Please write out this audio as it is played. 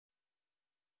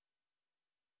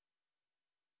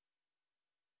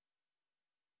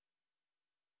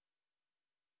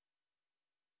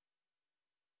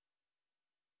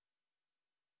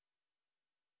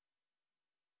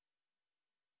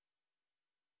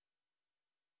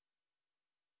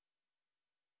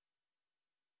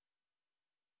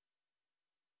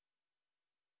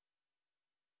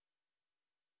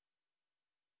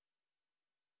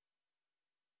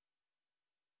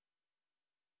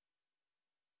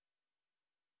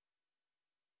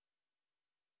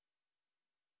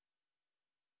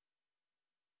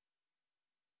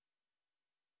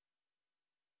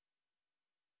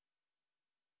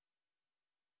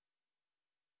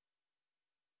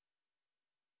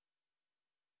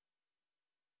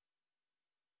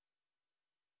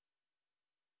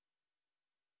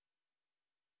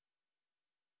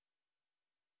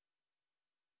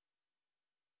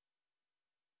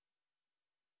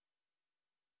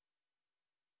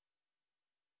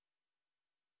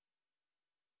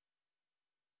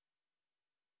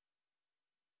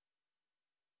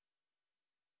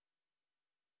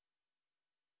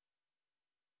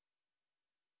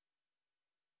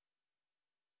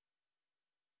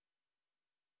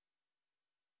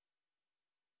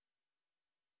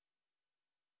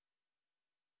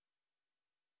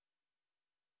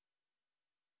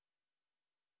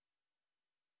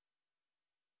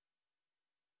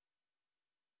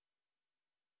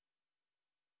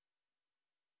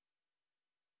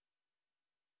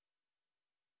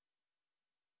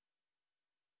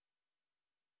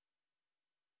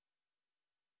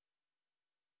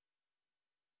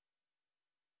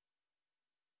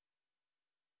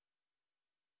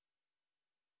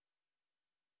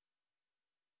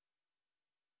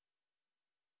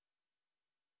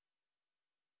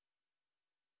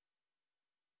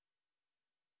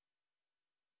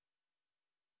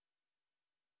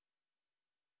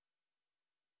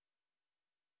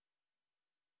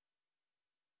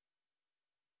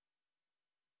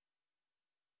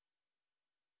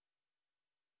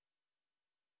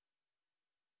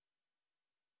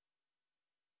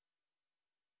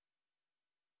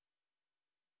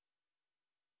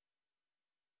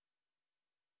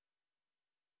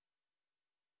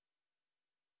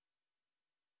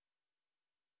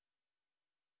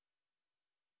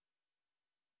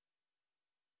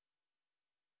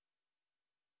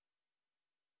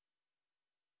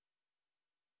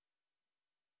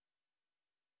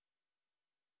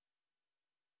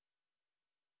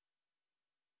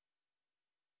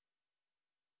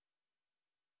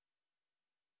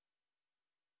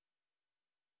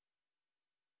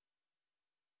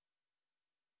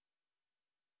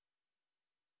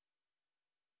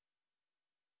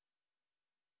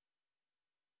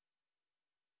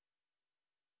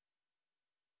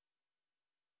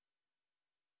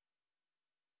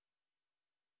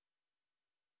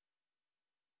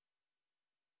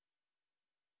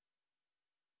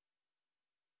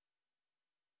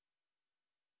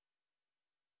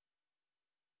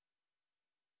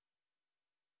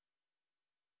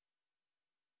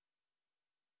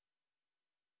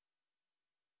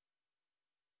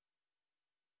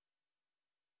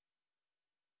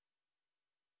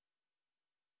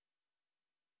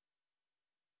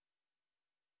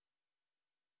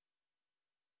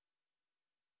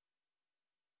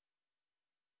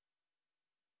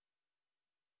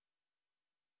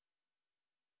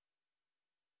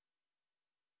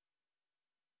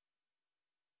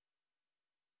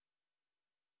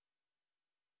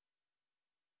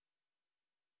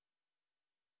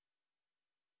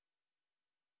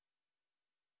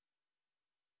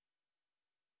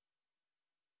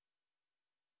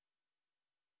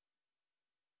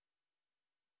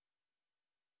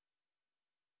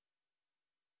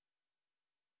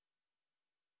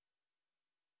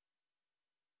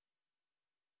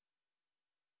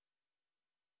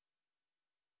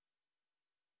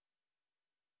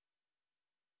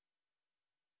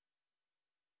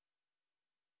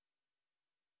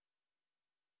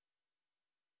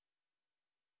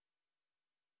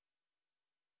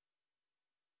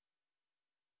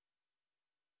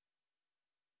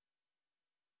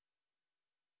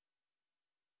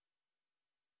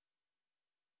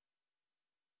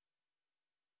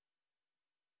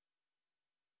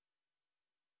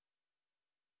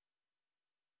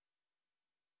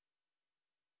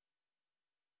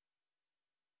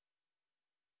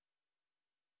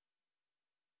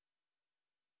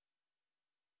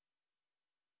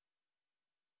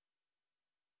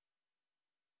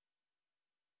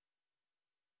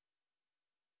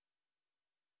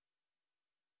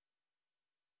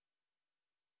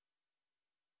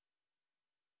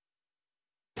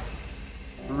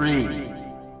3,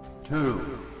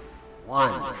 2,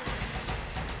 1.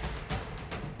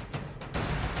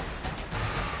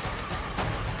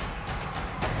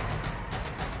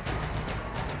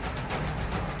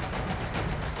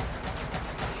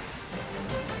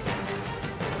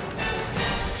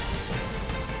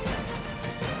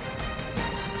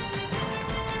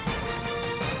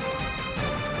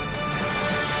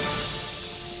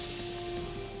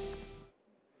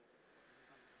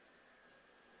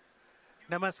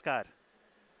 नमस्कार।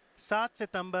 7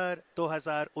 सितंबर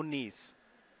 2019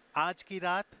 आज की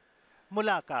रात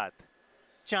मुलाकात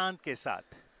चांद के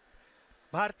साथ।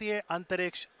 भारतीय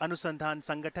अंतरिक्ष अनुसंधान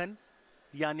संगठन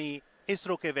यानी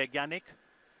इसरो के वैज्ञानिक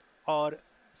और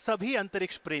सभी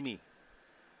अंतरिक्ष प्रेमी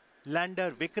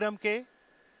लैंडर विक्रम के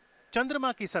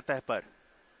चंद्रमा की सतह पर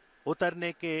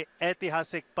उतरने के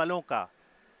ऐतिहासिक पलों का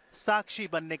साक्षी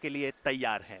बनने के लिए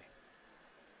तैयार हैं।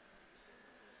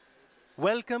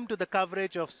 Welcome to the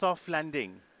coverage of soft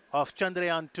landing of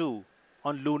Chandrayaan 2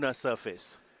 on lunar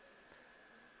surface.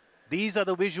 These are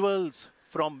the visuals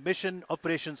from Mission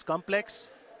Operations Complex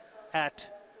at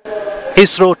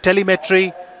ISRO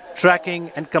Telemetry, Tracking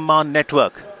and Command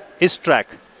Network,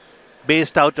 ISTRAC,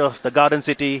 based out of the garden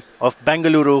city of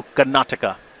Bengaluru,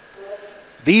 Karnataka.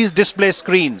 These display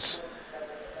screens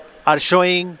are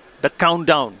showing the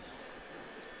countdown.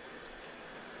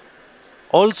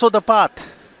 Also the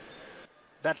path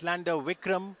that lander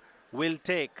Vikram will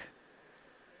take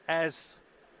as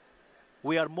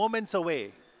we are moments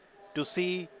away to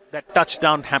see that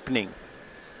touchdown happening.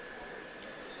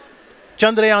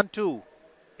 Chandrayaan 2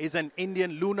 is an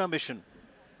Indian lunar mission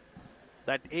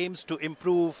that aims to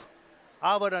improve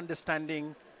our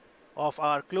understanding of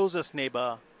our closest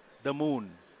neighbor, the moon.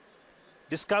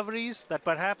 Discoveries that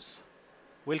perhaps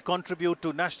will contribute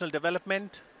to national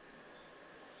development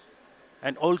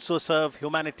and also serve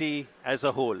humanity as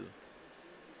a whole.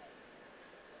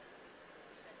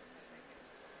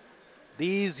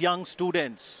 These young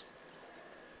students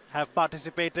have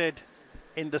participated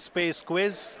in the space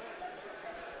quiz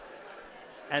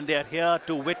and they are here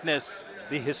to witness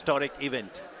the historic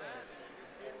event.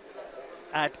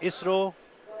 At ISRO,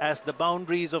 as the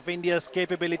boundaries of India's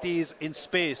capabilities in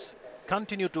space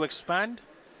continue to expand,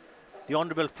 the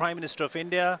Honorable Prime Minister of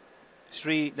India,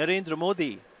 Shri Narendra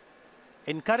Modi,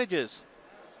 encourages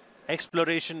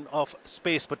exploration of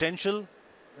space potential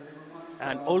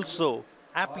and also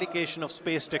application of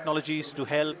space technologies to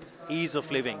help ease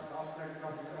of living.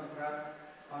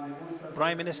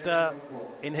 Prime Minister,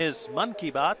 in his Man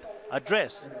Ki Baat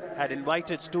address, had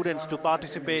invited students to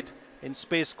participate in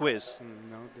space quiz.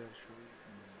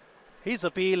 His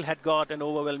appeal had got an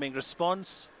overwhelming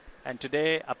response, and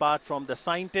today, apart from the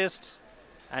scientists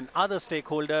and other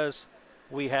stakeholders,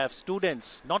 we have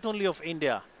students not only of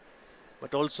India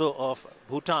but also of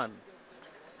Bhutan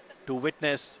to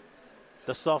witness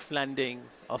the soft landing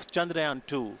of Chandrayaan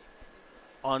 2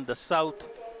 on the south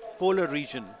polar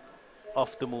region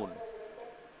of the moon.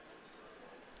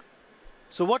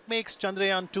 So what makes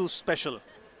Chandrayaan 2 special?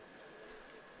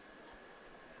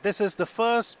 This is the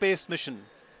first space mission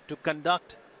to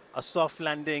conduct a soft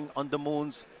landing on the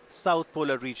moon's south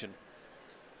polar region.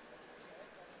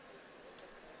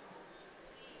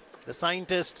 The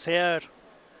scientists here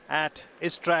at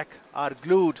ISTRAC are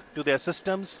glued to their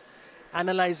systems,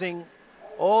 analyzing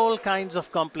all kinds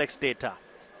of complex data.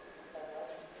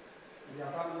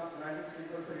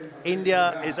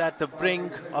 India is at the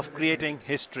brink of creating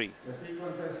history.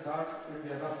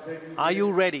 Are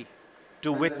you ready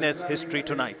to witness history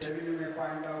tonight?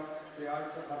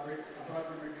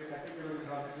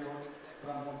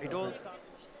 It all starts.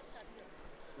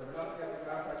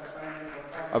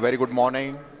 A very good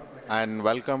morning and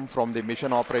welcome from the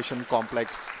Mission Operation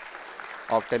Complex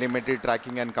of Telemetry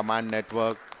Tracking and Command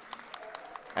Network,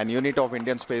 an unit of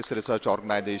Indian Space Research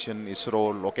Organization,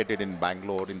 ISRO, located in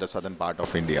Bangalore in the southern part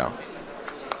of India.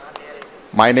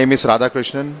 My name is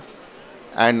Radhakrishnan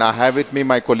and I have with me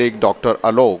my colleague Dr.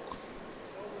 Alok,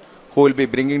 who will be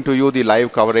bringing to you the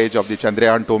live coverage of the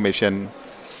Chandrayaan 2 mission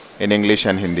in English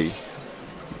and Hindi.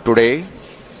 Today,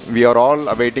 we are all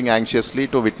awaiting anxiously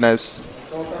to witness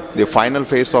the final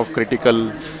phase of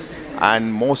critical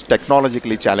and most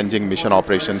technologically challenging mission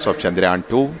operations of Chandrayaan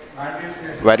 2,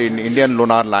 wherein Indian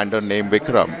lunar lander named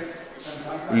Vikram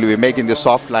will be making the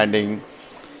soft landing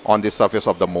on the surface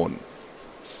of the moon.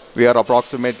 We are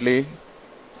approximately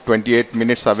 28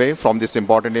 minutes away from this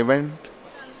important event.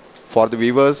 For the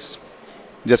viewers,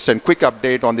 just a quick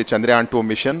update on the Chandrayaan 2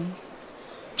 mission.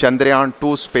 Chandrayaan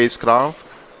 2 spacecraft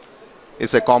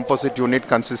is a composite unit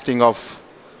consisting of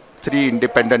 3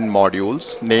 independent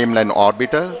modules, named an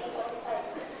orbiter,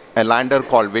 a lander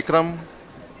called Vikram,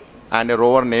 and a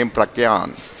rover named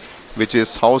Chandrayaan, which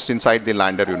is housed inside the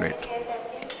lander unit.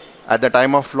 At the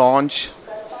time of launch,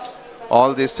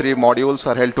 all these three modules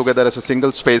are held together as a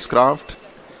single spacecraft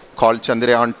called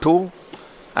Chandrayaan 2,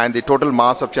 and the total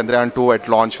mass of Chandrayaan 2 at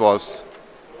launch was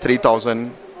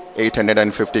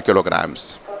 3,850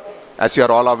 kilograms. As you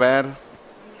are all aware,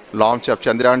 launch of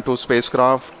Chandrayaan 2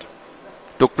 spacecraft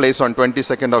took place on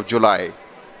 22nd of July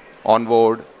on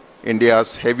board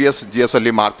India's heaviest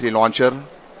GSLV Mark III launcher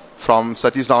from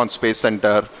Satish Dhawan Space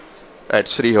Center at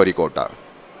Sriharikota.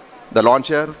 The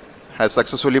launcher has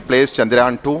successfully placed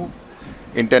Chandrayaan 2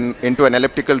 into an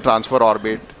elliptical transfer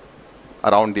orbit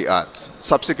around the Earth.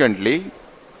 Subsequently,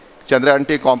 Chandrayaan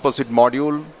 2 composite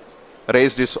module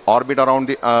raised its orbit around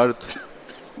the Earth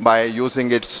by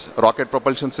using its rocket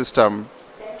propulsion system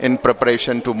in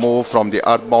preparation to move from the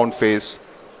earthbound phase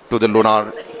to the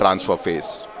lunar transfer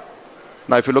phase.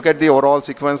 Now, if you look at the overall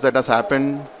sequence that has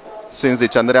happened since the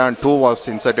Chandrayaan 2 was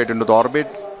inserted into the orbit,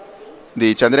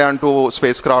 the Chandrayaan 2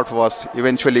 spacecraft was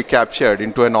eventually captured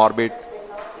into an orbit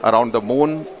around the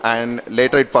moon, and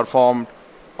later it performed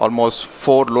almost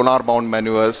 4 lunar-bound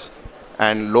maneuvers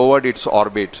and lowered its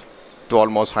orbit to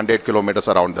almost 100 kilometers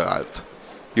around the Earth.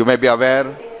 You may be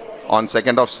aware, on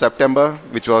 2nd of September,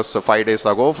 which was 5 days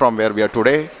ago from where we are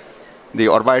today, the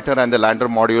orbiter and the lander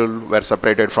module were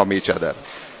separated from each other.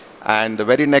 And the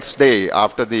very next day,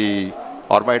 after the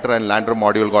orbiter and lander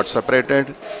module got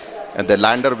separated, and the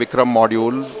lander Vikram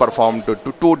module performed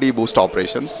two deboost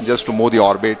operations just to move the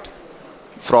orbit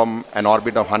from an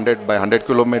orbit of 100 by 100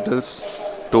 kilometers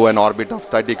to an orbit of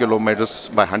 30 kilometers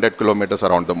by 100 kilometers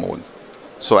around the moon.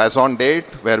 So as on date,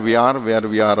 where we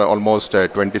are almost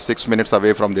 26 minutes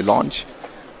away from the launch,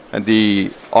 and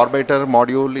the orbiter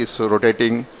module is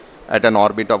rotating at an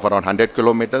orbit of around 100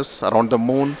 kilometers around the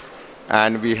moon,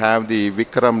 and we have the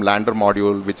Vikram lander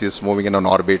module, which is moving in an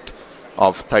orbit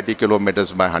of 30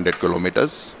 kilometers by 100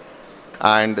 kilometers.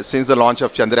 And since the launch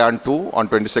of Chandrayaan 2 on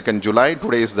 22nd July,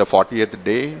 today is the 40th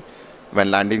day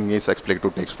when landing is expected to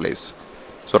take place.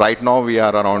 So right now we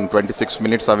are around 26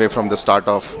 minutes away from the start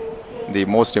of the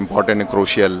most important and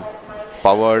crucial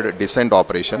powered descent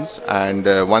operations. And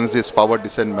once this powered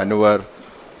descent maneuver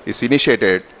is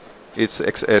initiated, it's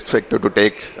expected to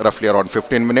take roughly around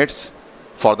 15 minutes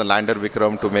for the lander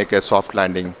Vikram to make a soft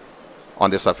landing on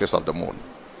the surface of the moon.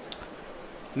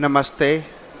 नमस्ते,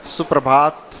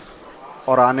 सुप्रभात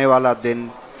और आने वाला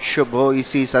दिन शुभ हो।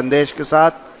 इसी संदेश के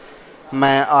साथ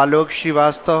मैं आलोक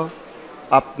श्रीवास्तव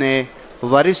अपने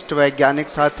वरिष्ठ वैज्ञानिक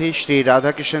साथी श्री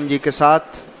राधाकृष्ण जी के साथ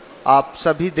आप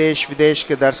सभी देश विदेश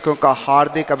के दर्शकों का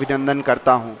हार्दिक अभिनंदन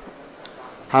करता हूं।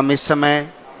 हम इस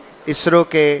समय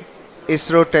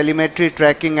ISRO telemetry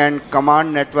tracking and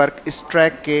command network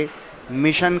track के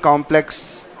मिशन कॉम्प्लेक्स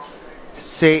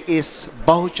से इस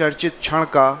बहुचर्चित क्षण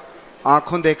का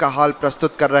आंखों देखा हाल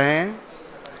प्रस्तुत कर रहे हैं।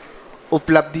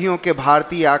 उपलब्धियों के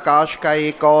भारतीय आकाश का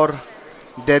एक और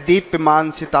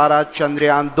दैदीप्यमान सितारा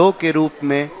चंद्रयान 2 के रूप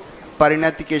में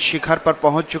परिणति के शिखर पर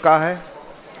पहुंच चुका है,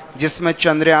 जिसमें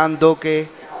चंद्रयान 2 के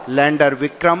लैंडर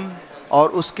विक्रम और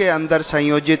उसके अंदर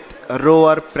संयोजित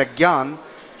रोवर प्रज्ञान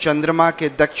चंद्रमा के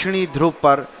दक्षिणी ध्रुव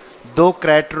पर 2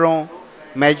 क्रैटरों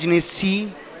मैग्नीज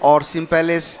सी और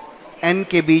सिम्पेलिस एन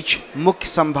के बीच मुख्य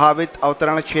संभावित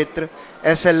अवतरण क्षेत्र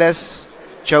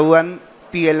SLS-54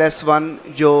 PLS-1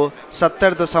 जो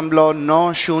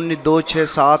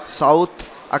 70.9026 साउथ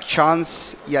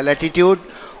अक्षांश या लैटिट्यूड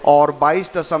और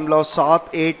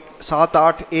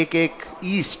 22.7811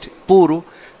 ईस्ट पूर्व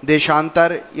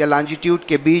देशांतर या लॉन्जिट्यूड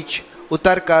के बीच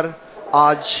उतरकर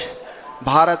आज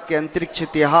भारत के अंतरिक्ष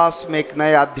इतिहास में एक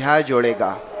नया अध्याय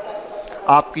जोड़ेगा।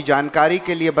 आपकी जानकारी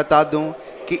के लिए बता दूं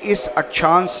कि इस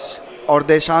अक्षांश और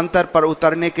देशांतर पर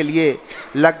उतरने के लिए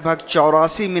लगभग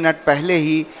 84 मिनट पहले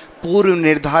ही पूर्व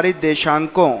निर्धारित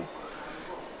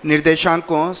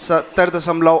निर्देशांकों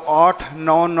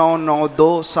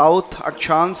 70.89992 साउथ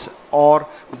अक्षांश और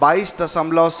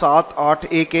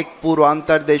 22.7811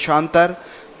 पूर्वांतर देशांतर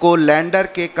को लैंडर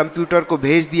के कंप्यूटर को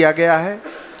भेज दिया गया है।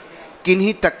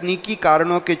 किन्हीं तकनीकी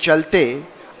कारणों के चलते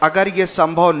अगर ये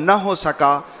संभव न हो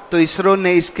सका तो इसरो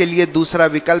ने इसके लिए दूसरा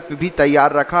विकल्प भी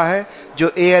तैयार रखा है, जो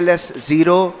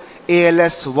ALS-0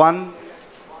 ALS-1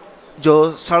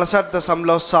 जो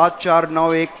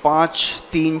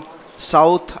 67.74915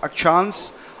 साउथ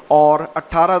अक्षांश और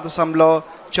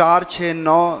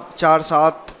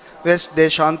 18.46947 वेस्ट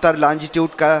देशांतर लॉन्जिट्यूड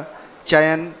का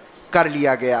चयन कर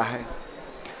लिया गया है।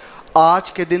 आज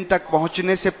के दिन तक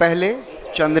पहुंचने से पहले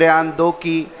चंद्रयान 2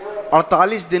 की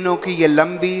 48 दिनों की ये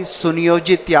लंबी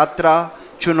सुनियोजित यात्रा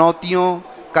चुनौतियों,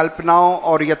 कल्पनाओं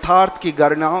और यथार्थ की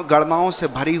गणनाओं से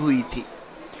भरी हुई थी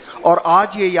और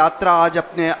आज ये यात्रा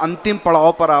अपने अंतिम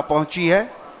पड़ाव पर आ पहुंची है।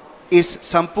 इस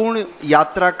संपूर्ण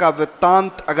यात्रा का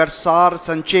वृत्तांत अगर सार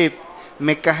संक्षेप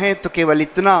में कहें तो केवल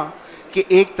इतना कि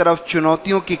एक तरफ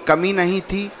चुनौतियों की कमी नहीं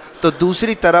थी तो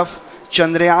दूसरी तरफ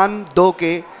चंद्रयान 2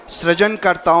 के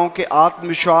सृजनकर्ताओं के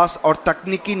आत्मविश्वास और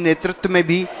तकनीकी नेतृत्व में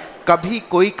भी कभी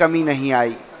कोई कमी नहीं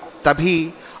आई।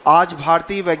 तभी आज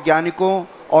भारतीय वैज्ञानिकों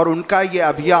और उनका ये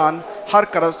अभियान हर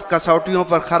कसौटियों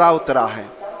पर खरा उतरा है।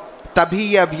 तभी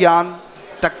ये अभियान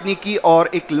तकनीकी और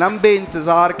एक लंबे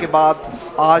इंतज़ार के बाद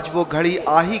आज वो घड़ी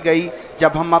आ ही गई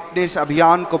जब हम अपने इस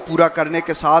अभियान को पूरा करने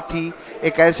के साथ ही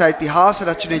एक ऐसा इतिहास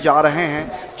रचने जा रहे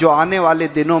हैं जो आने वाले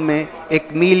दिनों में एक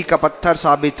मील का पत्थर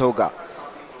साबित होगा।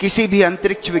 किसी भी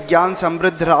अंतरिक्ष विज्ञान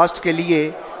समृद्ध राष्ट्र के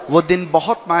लिए वो दिन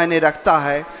बहुत मायने रखता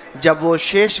है जब वो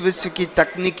शेष विश्व की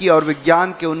तकनीकी और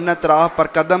विज्ञान के उन्नत राह पर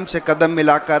कदम से कदम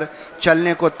मिलाकर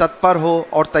चलने को तत्पर हो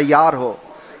और तैयार हो।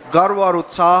 गर्व और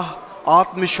उत्साह,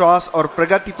 आत्मविश्वास और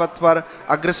प्रगति पथ पर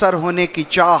अग्रसर होने की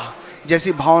चाह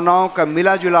जैसी भावनाओं का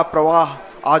मिला जुला प्रवाह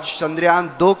आज चंद्रयान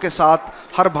 2 के साथ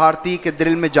हर भारतीय के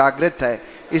दिल में जागृत है।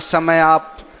 इस समय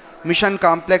आप मिशन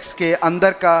कॉम्प्लेक्स के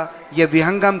अंदर का ये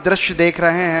विहंगम दृश्य देख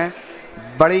रहे हैं।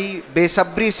 बड़ी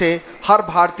बेसब्री से हर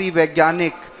भारतीय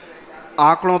वैज्ञानिक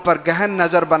आंकड़ों पर गहन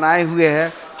नज़र बनाए हुए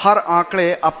है। हर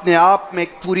आंकड़े अपने आप में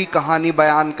एक पूरी कहानी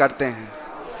बयान करते हैं।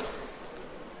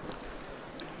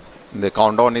 The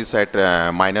countdown is at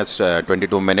minus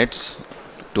 22 minutes,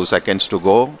 2 seconds to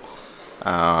go.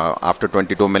 After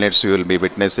 22 minutes, you will be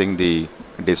witnessing the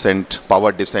descent,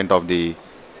 powered descent of the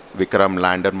Vikram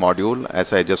lander module.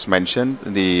 As I just mentioned,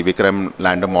 the Vikram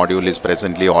lander module is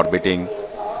presently orbiting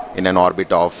in an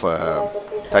orbit of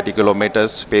 30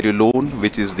 kilometers peri-Lune,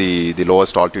 which is the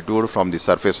lowest altitude from the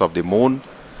surface of the moon,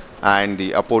 and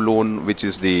the Apollune, which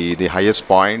is the highest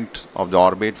point of the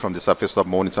orbit from the surface of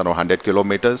moon, is around 100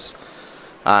 kilometers.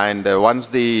 And once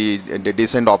the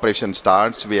descent operation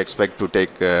starts, we expect to take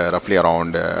roughly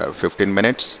around 15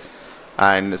 minutes.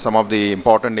 And some of the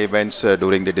important events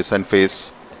during the descent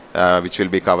phase, which we'll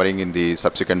be covering in the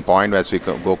subsequent point as we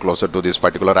go closer to this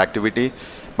particular activity.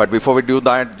 But before we do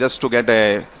that, just to get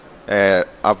a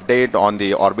update on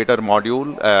the orbiter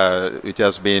module, which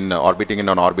has been orbiting in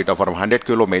an orbit of around 100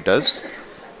 kilometers.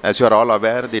 As you are all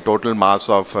aware, the total mass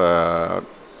of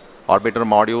orbiter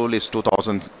module is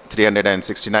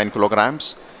 2,369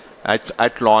 kilograms.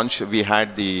 At launch, we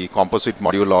had the composite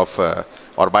module of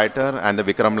orbiter and the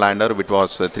Vikram lander, which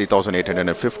was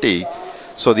 3,850.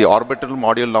 So the orbital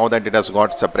module, now that it has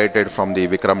got separated from the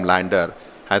Vikram lander,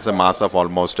 has a mass of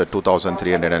almost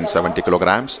 2,370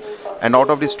 kilograms. And out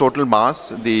of this total mass,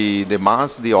 the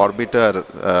orbiter,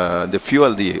 the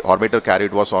fuel the orbiter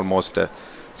carried was almost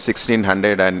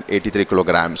 1,683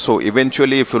 kilograms. So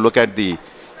eventually, if you look at the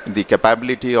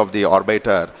capability of the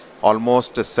orbiter,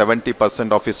 almost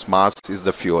 70% of its mass is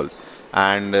the fuel.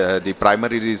 And the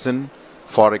primary reason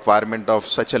for requirement of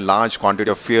such a large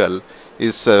quantity of fuel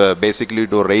is basically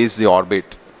to raise the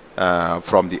orbit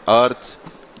from the Earth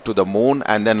to the moon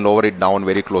and then lower it down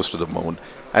very close to the moon.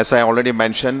 As I already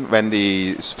mentioned, when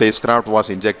the spacecraft was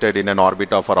injected in an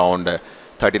orbit of around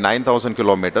 39,000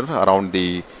 kilometers around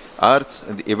the Earth,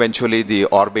 eventually the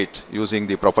orbit using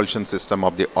the propulsion system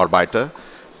of the orbiter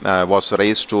was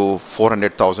raised to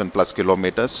 400,000 plus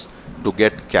kilometers to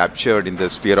get captured in the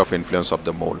sphere of influence of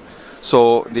the moon.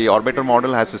 So the orbiter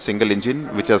model has a single engine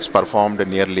which has performed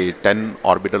nearly 10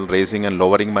 orbital raising and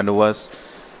lowering maneuvers,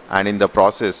 and in the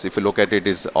process, if you look at it,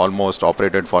 is almost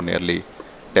operated for nearly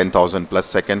 10,000 plus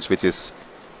seconds, which is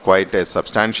quite a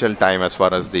substantial time as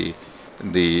far as the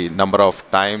number of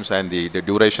times and the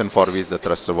duration for which the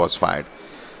thruster was fired.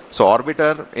 So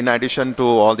orbiter, in addition to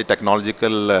all the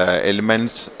technological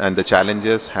elements and the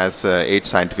challenges, has 8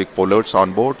 scientific payloads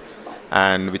on board,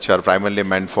 and which are primarily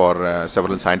meant for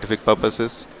several scientific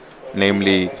purposes,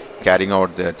 namely carrying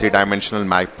out the 3-dimensional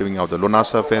mapping of the lunar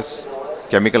surface,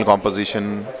 chemical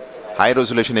composition, high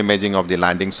resolution imaging of the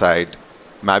landing site,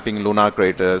 mapping lunar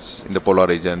craters in the polar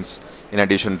regions, in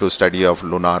addition to study of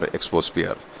lunar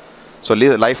exosphere. So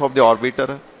life of the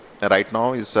orbiter right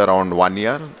now is around 1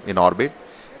 year in orbit,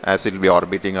 as it will be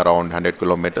orbiting around 100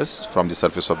 kilometers from the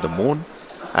surface of the moon,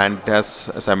 and has,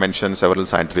 as I mentioned, several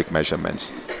scientific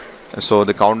measurements. So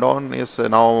the countdown is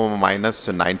now minus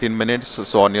 19 minutes.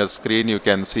 So on your screen you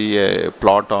can see a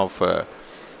plot of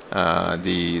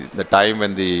the time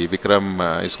when the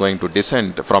Vikram is going to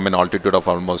descend from an altitude of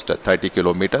almost 30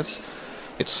 kilometers.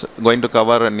 It's going to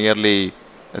cover nearly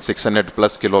 600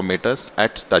 plus kilometers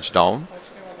at touchdown,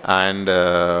 and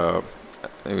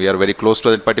we are very close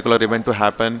to that particular event to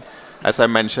happen. As I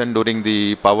mentioned, during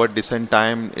the powered descent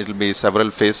time, it will be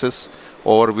several phases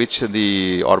over which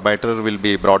the orbiter will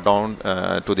be brought down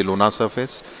to the lunar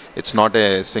surface. It's not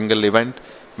a single event.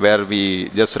 where we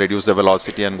just reduce the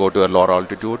velocity and go to a lower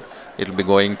altitude. It will be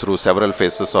going through several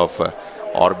phases of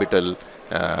orbital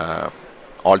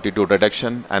altitude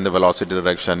reduction and the velocity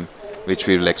reduction, which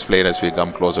we will explain as we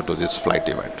come closer to this flight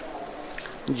event.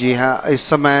 जी हाँ, इस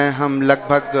समय हम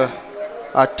लगभग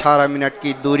 18 minute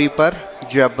की दूरी पर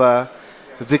जब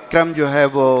विक्रम जो है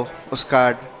वो उसका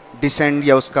डिसेंड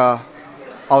या उसका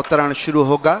अवतरण शुरू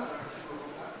होगा,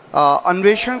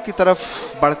 अन्वेषण की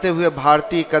तरफ बढ़ते हुए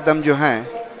भारतीय कदम जो हैं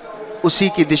उसी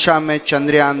की दिशा में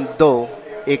चंद्रयान 2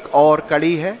 एक और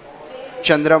कड़ी है।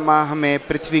 चंद्रमा हमें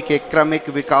पृथ्वी के क्रमिक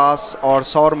विकास और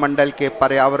सौर मंडल के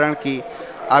पर्यावरण की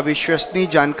अविश्वसनीय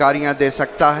जानकारियां दे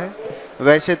सकता है।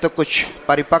 वैसे तो कुछ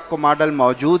परिपक्व मॉडल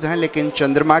मौजूद हैं, लेकिन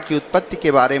चंद्रमा की उत्पत्ति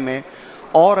के बारे में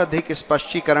और अधिक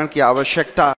स्पष्टीकरण की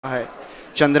आवश्यकता है।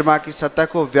 चंद्रमा की सतह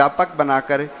को व्यापक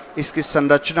बनाकर इसकी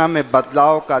संरचना में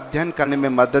बदलाव का अध्ययन करने में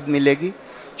मदद मिलेगी।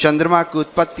 चंद्रमा की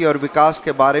उत्पत्ति और विकास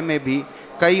के बारे में भी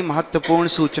कई महत्वपूर्ण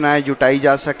सूचनाएं जुटाई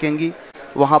जा सकेंगी।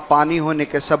 वहां पानी होने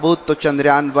के सबूत तो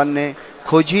चंद्रयान 1 ने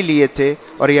खोज ही लिए थे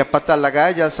और यह पता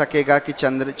लगाया जा सकेगा कि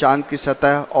चांद की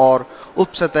सतह और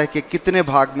उपसतह के कितने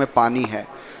भाग में पानी है।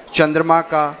 चंद्रमा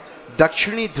का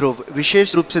दक्षिणी ध्रुव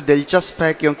विशेष रूप से दिलचस्प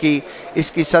है, क्योंकि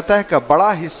इसकी सतह का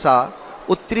बड़ा हिस्सा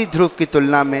उत्तरी ध्रुव की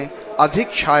तुलना में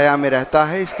अधिक छाया में रहता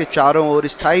है। इसके चारों ओर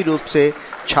स्थायी रूप से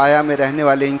छाया में रहने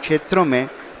वाले इन क्षेत्रों में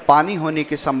पानी होने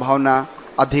की संभावना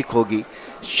अधिक होगी।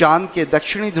 चांद के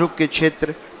दक्षिणी ध्रुव के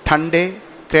क्षेत्र ठंडे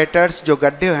क्रेटर्स जो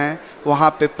गड्ढे हैं, वहाँ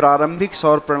पे प्रारंभिक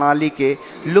सौर प्रणाली के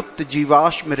लुप्त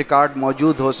जीवाश्म रिकॉर्ड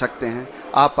मौजूद हो सकते हैं।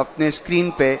 आप अपने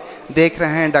स्क्रीन पे देख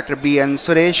रहे हैं डॉक्टर BN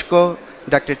सुरेश को,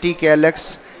 डॉक्टर TK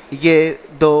एलेक्स, ये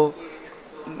दो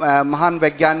महान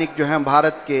वैज्ञानिक जो हैं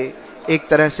भारत के एक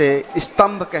तरह से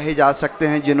स्तंभ कहे जा सकते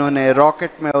हैं, जिन्होंने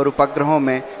रॉकेट में और उपग्रहों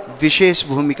में विशेष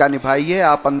भूमिका निभाई है।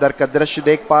 आप अंदर का दृश्य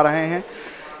देख पा रहे हैं।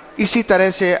 इसी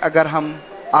तरह से अगर हम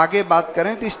आगे बात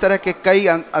करें तो इस तरह के कई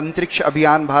अंतरिक्ष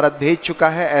अभियान भारत भेज चुका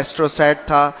है। एस्ट्रोसैट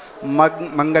था,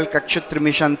 मंगल कक्षत्र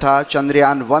मिशन था,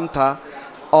 चंद्रयान 1 था,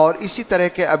 और इसी तरह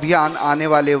के अभियान आने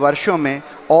वाले वर्षों में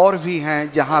और भी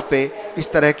हैं जहां पे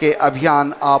इस तरह के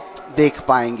अभियान आप देख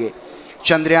पाएंगे।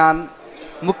 चंद्रयान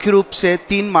मुख्य रूप से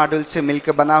 3 मॉड्यूल से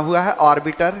मिलकर बना हुआ है।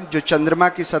 ऑर्बिटर जो चंद्रमा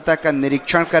की सतह का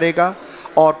निरीक्षण करेगा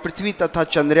और पृथ्वी तथा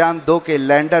चंद्रयान 2 के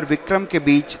लैंडर विक्रम के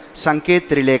बीच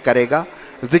संकेत रिले करेगा।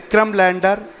 विक्रम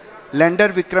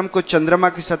लैंडर विक्रम को चंद्रमा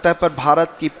की सतह पर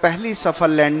भारत की पहली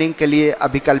सफल लैंडिंग के लिए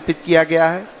अभिकल्पित किया गया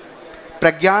है।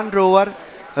 प्रज्ञान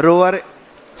रोवर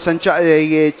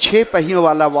ये 6 पहियों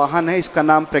वाला वाहन है। इसका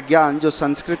नाम प्रज्ञान, जो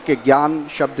संस्कृत के ज्ञान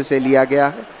शब्द से लिया गया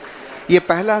है। ये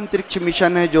पहला अंतरिक्ष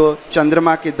मिशन है जो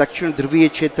चंद्रमा के दक्षिण ध्रुवीय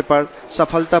क्षेत्र पर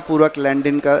सफलतापूर्वक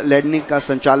लैंडिंग का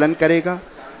संचालन करेगा।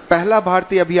 पहला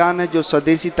भारतीय अभियान है जो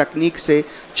स्वदेशी तकनीक से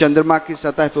चंद्रमा की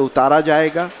सतह पर उतारा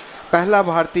जाएगा। पहला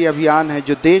भारतीय अभियान है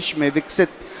जो देश में विकसित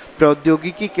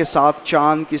प्रौद्योगिकी के साथ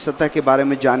चांद की सतह के बारे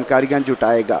में जानकारियां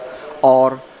जुटाएगा।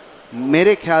 और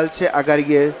मेरे ख्याल से अगर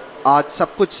ये आज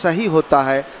सब कुछ सही होता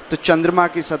है तो चंद्रमा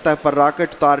की सतह पर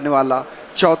रॉकेट उतारने वाला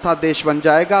चौथा देश बन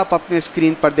जाएगा। आप अपने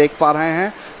स्क्रीन पर देख पा रहे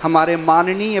हैं हमारे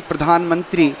माननीय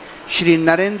प्रधानमंत्री श्री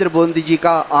नरेंद्र मोदी जी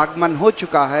का आगमन हो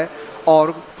चुका है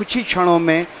और कुछ ही क्षणों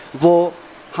में वो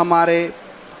हमारे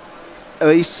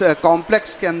इस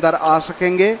कॉम्प्लेक्स के अंदर आ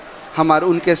सकेंगे। हमारे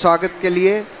उनके स्वागत के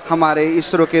लिए हमारे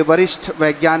इसरो के वरिष्ठ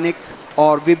वैज्ञानिक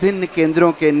और विभिन्न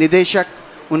केंद्रों के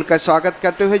निदेशक उनका स्वागत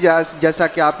करते हुए जैसा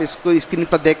कि आप इसको स्क्रीन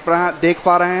पर देख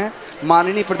पा रहे हैं,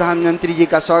 माननीय प्रधानमंत्री जी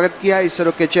का स्वागत किया।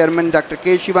 इसरो के चेयरमैन डॉक्टर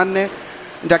के शिवन ने,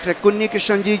 डॉक्टर कुन्नी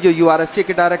कृष्णन जी जो URSC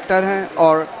के डायरेक्टर हैं,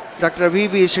 और डॉक्टर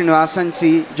VV श्रीनिवासन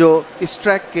जी जो इस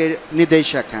ट्रैक के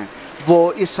निदेशक हैं,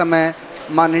 वो इस समय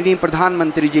माननीय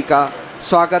प्रधानमंत्री जी का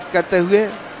स्वागत करते हुए,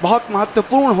 बहुत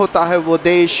महत्वपूर्ण होता है वो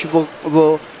देश,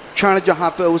 वो क्षण जहाँ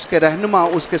पे उसके रहनुमा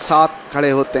उसके साथ खड़े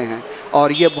होते हैं,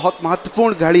 और ये बहुत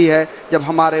महत्वपूर्ण घड़ी है जब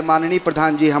हमारे माननीय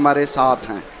प्रधान जी हमारे साथ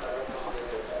हैं।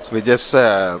 So we just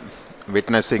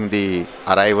witnessing the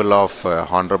arrival of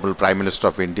Honorable Prime Minister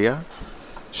of India,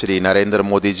 Shri Narendra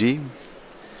Modi ji,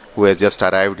 who has just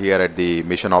arrived here at the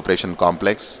Mission Operation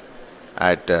Complex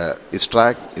at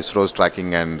ISTRAC, ISRO's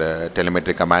Tracking and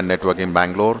Telemetry Command Network in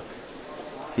Bangalore.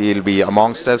 He will be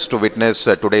amongst us to witness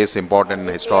today's important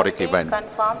historic event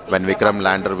when Vikram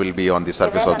lander will be on the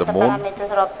surface of the moon.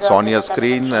 So on your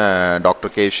screen, Dr.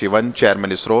 K. Shivan,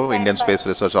 Chairman ISRO, Indian Space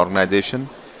Research Organization,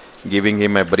 giving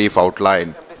him a brief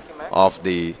outline of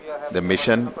the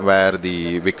mission where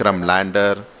the Vikram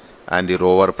lander and the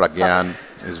rover Pragyan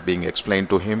is being explained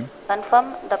to him.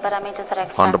 Confirm the parameters are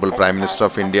accepted. Honorable Prime Minister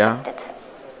of India.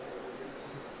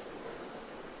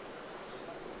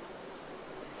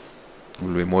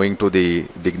 We'll be moving to the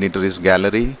dignitaries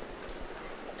gallery.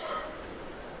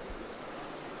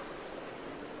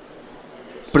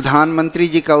 प्रधानमंत्री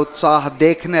जी का उत्साह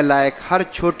देखने लायक, हर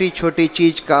छोटी छोटी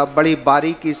चीज का बड़ी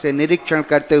बारीकी से निरीक्षण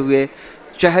करते हुए,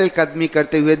 चहलकदमी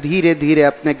करते हुए धीरे धीरे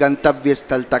अपने गंतव्य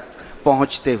स्थल तक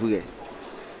पहुंचते हुए।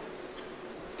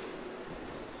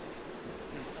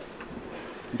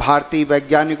 भारतीय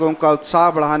वैज्ञानिकों का उत्साह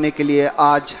बढ़ाने के लिए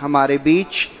आज हमारे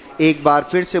बीच एक बार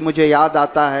फिर से मुझे याद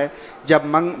आता है जब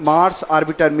मार्स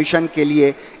ऑर्बिटर मिशन के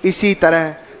लिए इसी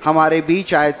तरह हमारे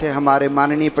बीच आए थे हमारे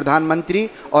माननीय प्रधानमंत्री,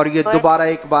 और ये दोबारा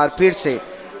एक बार फिर से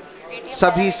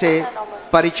सभी से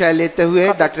परिचय लेते हुए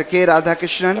डॉक्टर के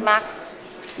राधाकृष्णन,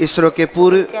 इसरो के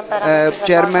पूर्व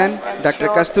चेयरमैन डॉक्टर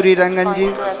कस्तूरी रंगन जी,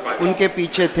 उनके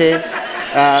पीछे थे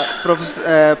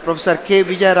प्रोफेसर के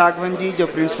विजय राघवन जी जो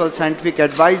प्रिंसिपल साइंटिफिक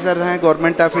एडवाइज़र हैं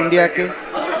गवर्नमेंट ऑफ इंडिया के,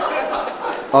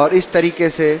 और इस तरीके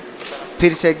से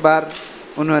फिर से एक बार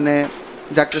उन्होंने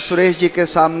डॉक्टर सुरेश जी के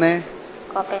सामने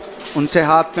उनसे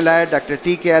हाथ मिलाए, डॉक्टर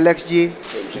टी के एलेक्स जी,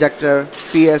 डॉक्टर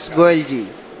पी एस गोयल जी,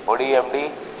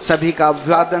 सभी का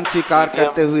अभिवादन स्वीकार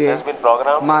करते हुए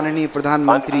माननीय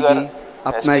प्रधानमंत्री जी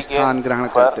अपना स्थान ग्रहण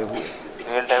करते हुए।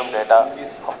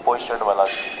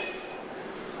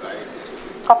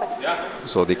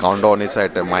 So the countdown is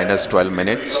at minus 12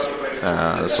 minutes.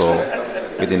 So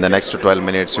within the next 12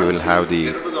 minutes you will have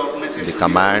the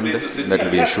command that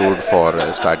will be issued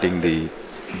for starting the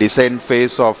descent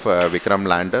phase of Vikram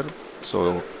lander.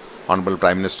 So Honorable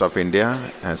Prime Minister of India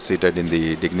is seated in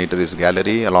the dignitaries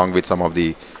gallery along with some of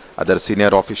the other senior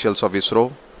officials of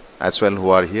ISRO as well who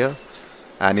are here.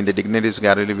 And in the dignitaries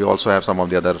gallery we also have some of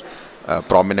the other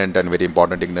prominent and very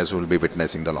important dignitaries who will be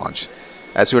witnessing the launch.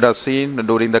 As you would have seen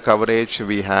during the coverage,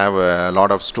 we have a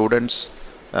lot of students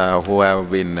who have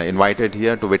been invited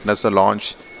here to witness the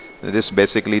launch. This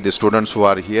basically the students who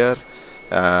are here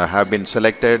have been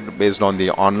selected based on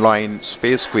the online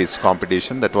space quiz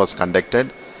competition that was conducted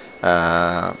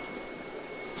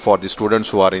for the students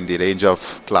who are in the range of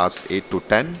class 8 to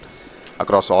 10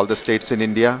 across all the states in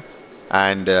India.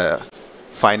 And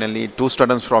finally, 2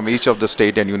 students from each of the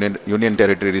state and union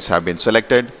territories have been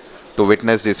selected to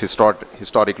witness this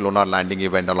historic lunar landing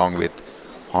event along with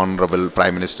Honorable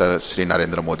Prime Minister Shri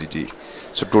Narendra Modi ji.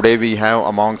 So today we have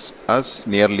amongst us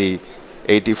nearly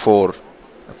 84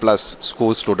 plus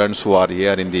school students who are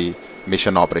here in the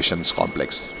mission operations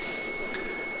complex.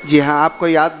 जी हाँ, आपको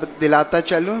याद दिलाता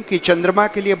चलूँ कि चंद्रमा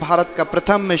के लिए भारत का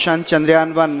प्रथम मिशन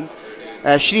चंद्रयान 1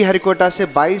 श्रीहरिकोटा से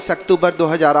 22 अक्टूबर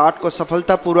 2008 को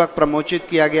सफलतापूर्वक प्रमोचित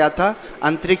किया गया था।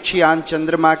 अंतरिक्ष यान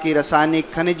चंद्रमा की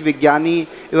रासायनिक, खनिज विज्ञानी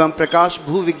एवं प्रकाश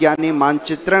भूविज्ञानी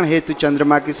मानचित्रण हेतु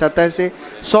चंद्रमा की सतह से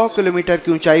 100 किलोमीटर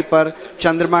की ऊंचाई पर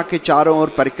चंद्रमा के चारों ओर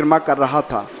परिक्रमा कर रहा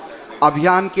था।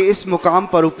 अभियान के इस मुकाम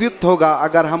पर उपयुक्त होगा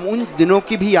अगर हम उन दिनों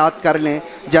की भी याद कर लें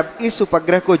जब इस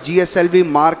उपग्रह को GSLV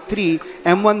Mark 3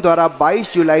 M1 द्वारा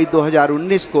 22 जुलाई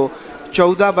 2019 को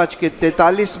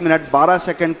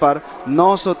 14:43 पर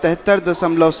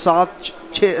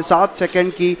 973.7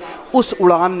 सेकंड की उस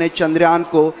उड़ान ने चंद्रयान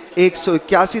को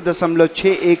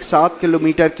 181.617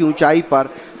 किलोमीटर की ऊंचाई पर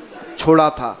छोड़ा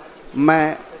था।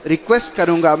 मैं रिक्वेस्ट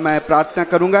करूंगा, मैं प्रार्थना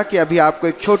करूंगा कि अभी आपको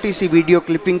एक छोटी सी वीडियो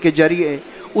क्लिपिंग के जरिए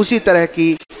उसी तरह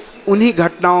की उन्हीं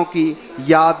घटनाओं की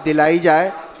याद दिलाई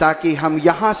जाए ताकि हम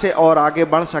यहाँ से और आगे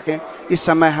बढ़ सकें। इस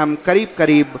समय हम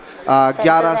करीब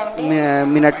 11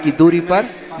 मिनट की दूरी पर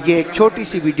ये एक छोटी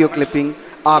सी वीडियो क्लिपिंग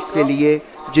आपके लिए,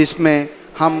 जिसमें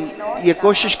हम ये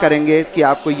कोशिश करेंगे कि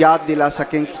आपको याद दिला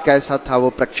सकें कि कैसा था वो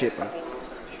प्रक्षेपण।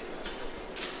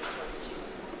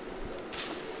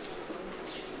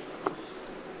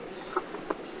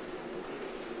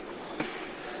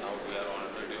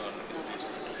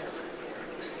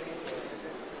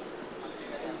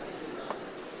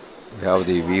 We have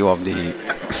the view of the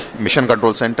Mission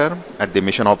Control Center at the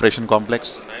Mission Operation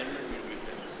Complex.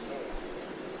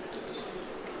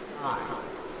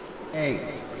 8,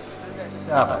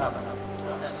 7,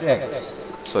 6.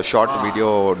 So short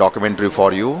video documentary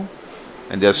for you,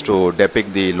 and just to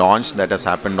depict the launch that has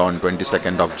happened on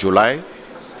 22nd of July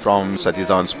from Satish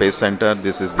Dhawan Space Center.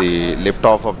 This is the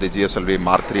liftoff of the GSLV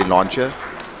Mark 3 launcher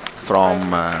from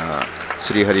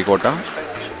Sriharikota.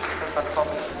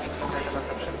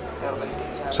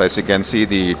 So as you can see,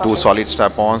 the 2 solid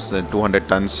strap-ons, 200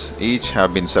 tons each,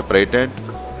 have been separated.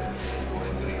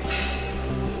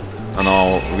 And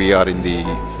now we are in the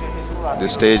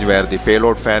stage where the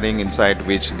payload fairing, inside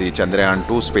which the Chandrayaan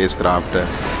 2 spacecraft,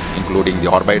 including the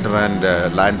orbiter and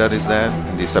lander, is there.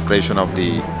 The separation of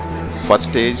the first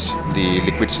stage, the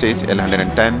liquid stage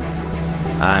L110,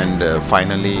 and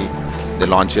finally the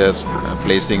launcher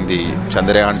placing the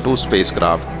Chandrayaan 2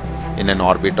 spacecraft in an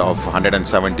orbit of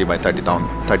 170 by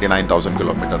 39,000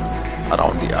 kilometers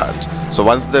around the Earth. So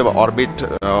once the orbit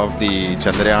of the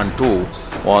Chandrayaan 2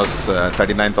 was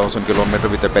 39,000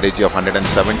 km with a perigee of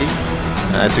 170.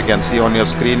 As you can see on your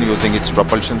screen, using its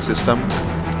propulsion system,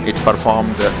 it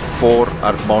performed 4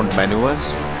 earthbound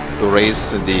maneuvers to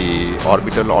raise the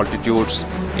orbital altitudes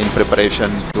in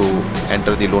preparation to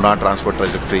enter the lunar transfer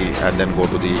trajectory and then go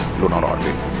to the lunar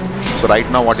orbit. So right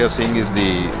now what you're seeing is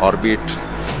the orbit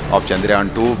of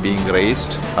Chandrayaan 2 being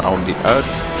raised around the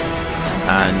Earth,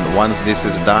 and once this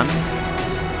is done,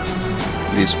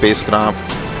 the spacecraft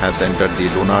has entered the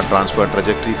lunar transfer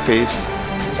trajectory phase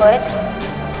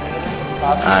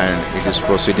and it is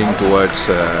proceeding towards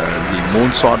the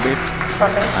moon's orbit,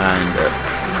 and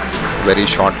very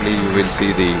shortly you will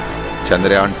see the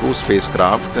Chandrayaan 2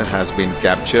 spacecraft has been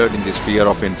captured in the sphere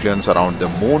of influence around the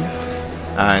moon,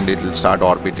 and it will start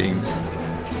orbiting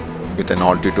with an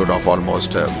altitude of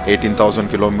almost 18,000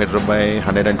 km by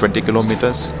 120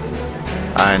 kilometers.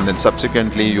 And then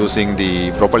subsequently, using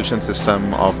the propulsion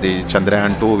system of the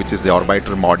Chandrayaan 2, which is the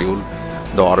orbiter module,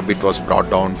 the orbit was brought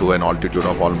down to an altitude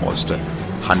of almost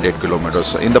 100 kilometers.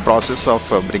 So in the process of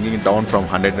bringing it down from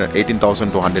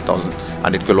 18,000 to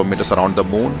 100 kilometers around the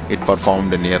moon, it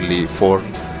performed nearly 4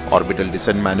 orbital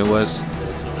descent maneuvers,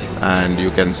 and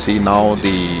you can see now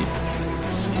the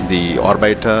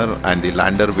orbiter and the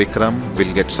lander Vikram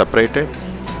will get separated,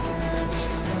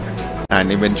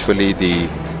 and eventually the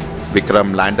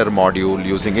Vikram lander module,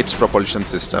 using its propulsion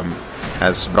system,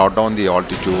 has brought down the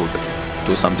altitude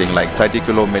to something like 30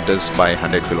 kilometers by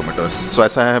 100 kilometers. So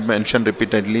as I have mentioned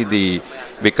repeatedly, the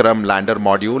Vikram lander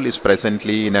module is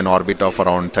presently in an orbit of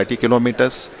around 30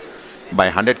 kilometers by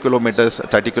 100 kilometers.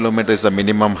 30 kilometers is the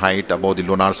minimum height above the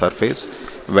lunar surface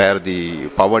where the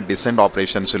powered descent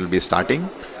operations will be starting.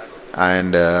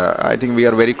 And I think we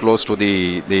are very close to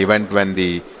the event when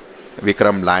the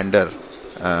Vikram lander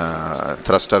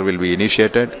thruster will be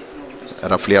initiated.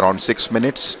 Roughly around 6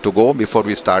 minutes to go before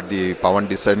we start the power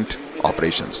descent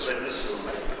operations.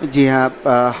 जी हाँ,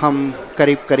 हम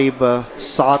करीब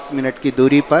 7 minute की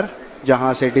दूरी पर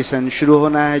जहाँ से decent शुरू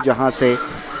होना है, जहाँ से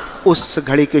उस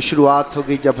घड़ी की शुरुआत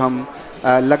होगी जब हम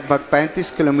लगभग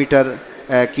 35 किलोमीटर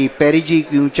की पेरिजी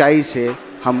की ऊंचाई से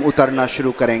हम उतरना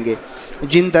शुरू करेंगे।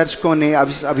 जिन दर्शकों ने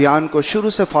इस अभियान को शुरू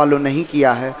से फॉलो नहीं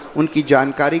किया है, उनकी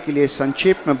जानकारी के लिए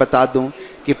संक्षेप में बता दूं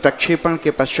कि प्रक्षेपण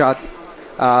के पश्चात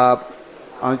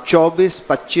 24,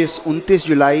 25, 29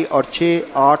 जुलाई और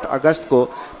 6-8 अगस्त को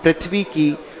पृथ्वी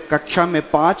की कक्षा में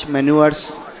 5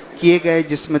 मैन्यूअर्स किए गए,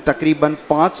 जिसमें तकरीबन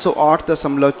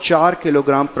 508.4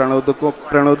 किलोग्राम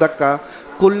प्रणोदक का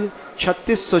कुल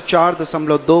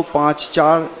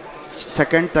 3604.254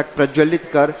 सेकंड तक प्रज्वलित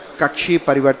कर कक्षीय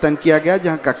परिवर्तन किया गया,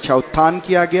 जहां कक्षा उत्थान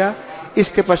किया गया।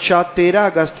 इसके पश्चात 13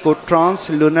 अगस्त को ट्रांस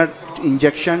लूनर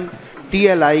इंजेक्शन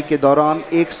TLI के दौरान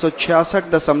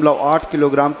 166.8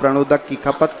 किलोग्राम प्रणोदक की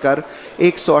खपत कर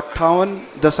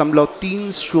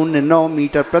 158.309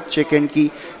 मीटर प्रति सेकंड की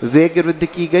वेग वृद्धि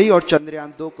की गई और चंद्रयान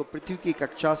 2 को पृथ्वी की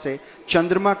कक्षा से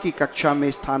चंद्रमा की कक्षा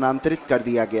में स्थानांतरित कर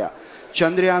दिया गया।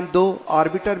 चंद्रयान 2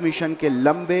 ऑर्बिटर मिशन के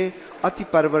लंबे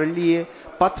अतिपर्वणीय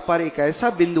पथ पर एक ऐसा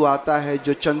बिंदु आता है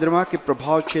जो चंद्रमा के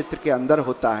प्रभाव क्षेत्र के अंदर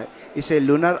होता है। इसे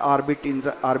लूनर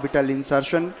ऑर्बिटल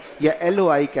इंसर्शन या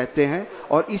LOI कहते हैं,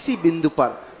 और इसी बिंदु पर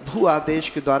भू आदेश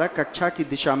के द्वारा कक्षा की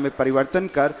दिशा में परिवर्तन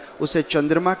कर उसे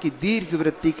चंद्रमा की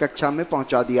दीर्घवृत्तीय कक्षा में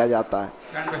पहुंचा दिया जाता है।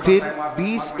 फिर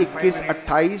 20, 21,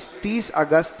 28, 30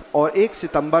 अगस्त और 1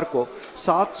 सितंबर को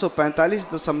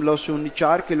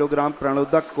 745.04 किलोग्राम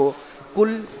प्रणोदक को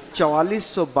कुल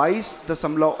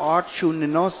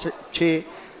 4422.809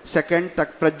 सेकंड तक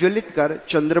प्रज्वलित कर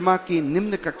चंद्रमा की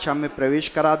निम्न कक्षा में प्रवेश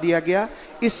करा दिया गया।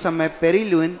 इस समय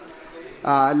पेरिलून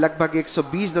लगभग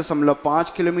 120.5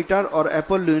 किलोमीटर और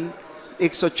एपोलून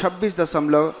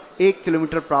 126.1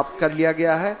 किलोमीटर प्राप्त कर लिया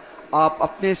गया है। आप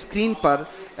अपने स्क्रीन पर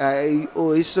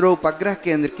इसरो उपग्रह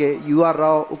केंद्र के UR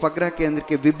राव उपग्रह केंद्र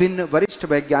के विभिन्न वरिष्ठ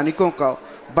वैज्ञानिकों का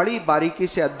बड़ी बारीकी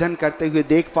से अध्ययन करते हुए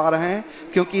देख पा रहे हैं,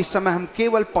 क्योंकि इस समय हम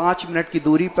केवल 5 मिनट की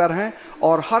दूरी पर हैं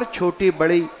और हर छोटी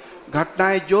बड़ी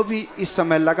घटनाएं जो भी इस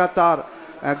समय लगातार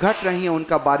घट रही हैं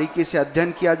उनका बारीकी से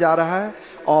अध्ययन किया जा रहा है।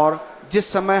 और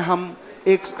जिस समय हम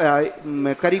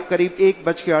करीब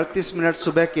 1:38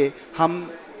 सुबह के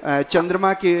हम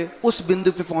चंद्रमा के उस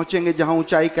बिंदु पे पहुंचेंगे जहां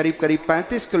ऊंचाई करीब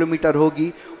 35 किलोमीटर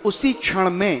होगी, उसी क्षण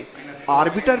में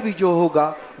ऑर्बिटर भी जो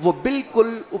होगा वो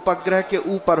बिल्कुल उपग्रह के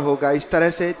ऊपर होगा, इस तरह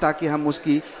से ताकि हम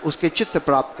उसके चित्र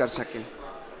प्राप्त कर सकें।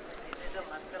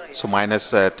 So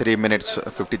minus 3 minutes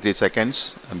 53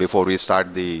 seconds before we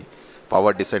start the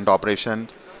power descent operation.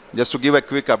 Just to give a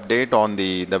quick update on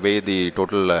the way the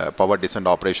total power descent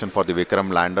operation for the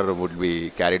Vikram lander would be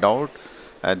carried out.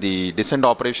 The descent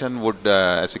operation would,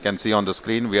 as you can see on the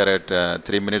screen, we are at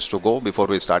 3 minutes to go before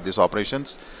we start these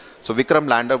operations. So Vikram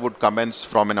lander would commence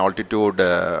from an altitude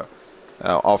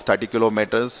of 30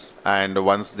 kilometers, and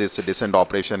once this descent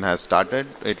operation has started,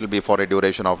 it will be for a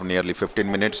duration of nearly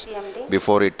 15 minutes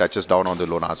before it touches down on the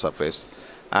lunar surface.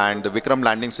 And the Vikram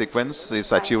landing sequence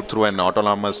is achieved through an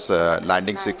autonomous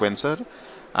landing sequencer.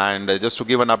 And just to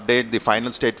give an update, the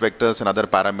final state vectors and other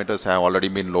parameters have already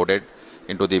been loaded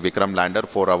into the Vikram lander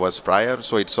 4 hours prior,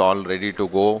 so it's all ready to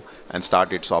go and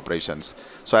start its operations.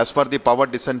 So as per the power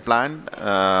descent plan,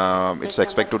 it's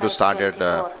expected to start at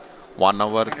 1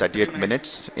 hour 38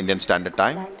 minutes Indian Standard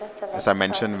Time. As I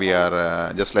mentioned, we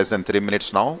are just less than 3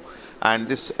 minutes now, and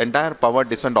this entire power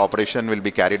descent operation will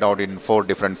be carried out in 4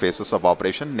 different phases of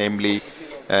operation, namely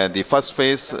the first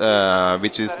phase,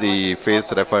 which is the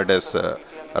phase referred as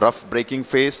rough braking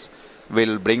phase,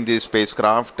 will bring the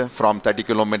spacecraft from 30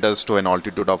 kilometers to an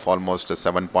altitude of almost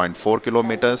 7.4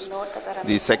 kilometers.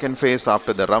 The second phase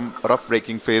after the rough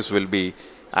braking phase will be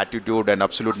attitude and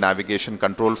absolute navigation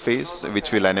control phase,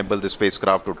 which will enable the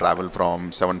spacecraft to travel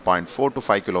from 7.4 to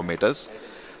 5 kilometers.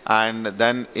 And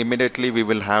then immediately we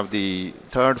will have the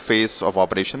third phase of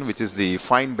operation, which is the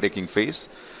fine braking phase,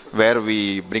 where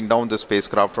we bring down the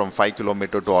spacecraft from 5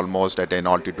 kilometers to almost at an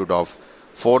altitude of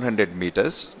 400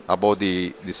 meters above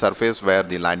the surface where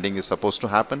the landing is supposed to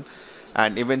happen.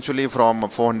 And eventually from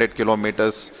 400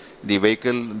 kilometers,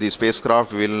 the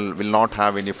spacecraft will not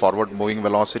have any forward moving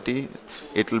velocity.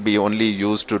 It will be only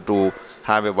used to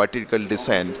have a vertical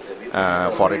descent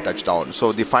for a touchdown.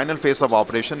 So the final phase of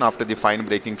operation after the fine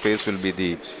braking phase will be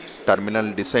the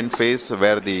terminal descent phase,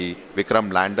 where the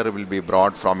Vikram lander will be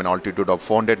brought from an altitude of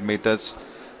 400 meters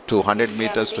to 100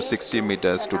 meters to 60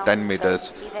 meters to 10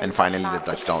 meters and finally the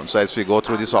touchdown. So as we go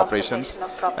through these operations,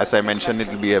 as I mentioned, it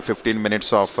will be a 15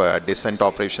 minutes of descent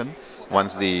operation.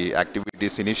 Once the activity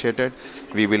is initiated,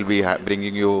 we will be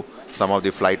bringing you some of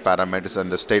the flight parameters and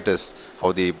the status,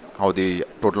 how the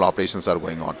total operations are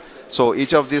going on. So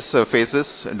each of these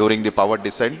phases during the power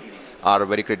descent are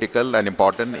very critical and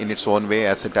important in its own way,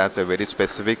 as it has a very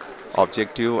specific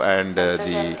objective and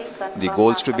the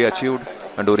goals to be achieved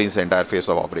during this entire phase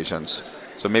of operations.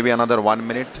 So maybe another 1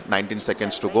 minute, 19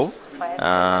 seconds to go.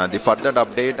 The further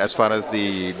update as far as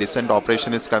the descent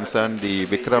operation is concerned, the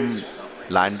Vikram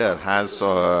lander has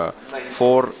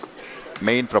 4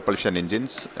 main propulsion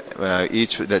engines,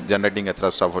 each generating a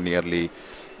thrust of nearly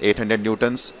 800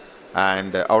 newtons.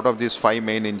 And out of these 5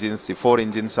 main engines, the 4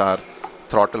 engines are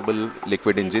throttleable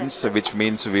liquid engines, which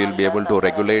means we will be able to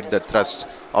regulate the thrust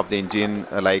of the engine,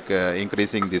 like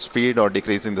increasing the speed or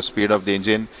decreasing the speed of the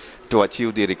engine to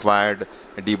achieve the required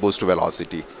deboost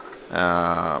velocity.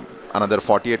 Another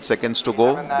 48 seconds to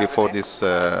go before this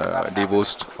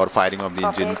deboost or firing of the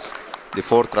engines. The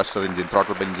 4 thruster engine,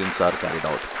 throttleable engines are carried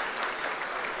out.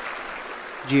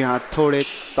 जी हाँ, थोड़े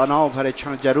तनाव भरे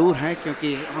क्षण जरूर हैं,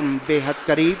 क्योंकि हम बेहद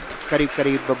करीब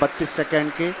 32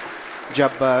 सेकंड के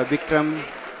जब विक्रम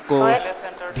को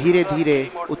धीरे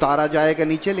धीरे उतारा जाएगा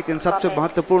नीचे, लेकिन सबसे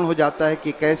महत्वपूर्ण हो जाता है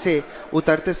कि कैसे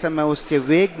उतरते समय उसके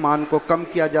वेग मान को कम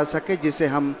किया जा सके, जिसे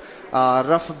हम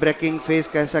रफ ब्रेकिंग फेज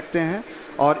कह सकते हैं।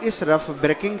 और इस रफ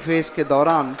ब्रेकिंग फेज के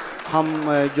दौरान हम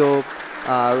जो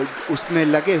उसमें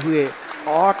लगे हुए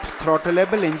 8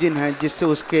 थ्रॉटलेबल इंजन हैं, जिससे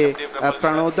उसके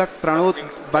प्रणोद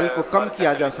बल को कम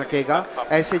किया जा सकेगा।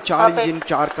 ऐसे 4 इंजन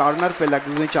 4 कॉर्नर पे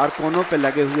लगे हुए हैं, 4 कोनों पे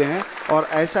लगे हुए हैं, और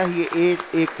ऐसा ही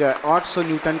एक 800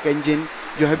 न्यूटन का इंजन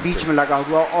जो है बीच में लगा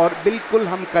हुआ। और बिल्कुल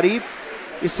हम करीब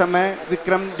इस समय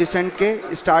विक्रम डिसेंट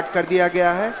के स्टार्ट कर दिया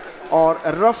गया है, और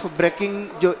रफ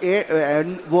ब्रेकिंग जो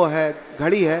वो है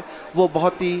घड़ी है, वो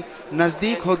बहुत ही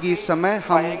नज़दीक होगी। इस समय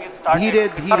हम धीरे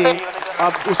धीरे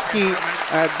अब उसकी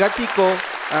गति को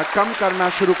कम करना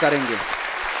शुरू करेंगे।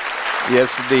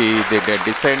 Yes, the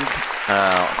descent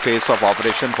phase of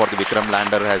operation for the Vikram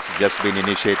lander has just been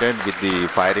initiated with the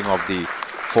firing of the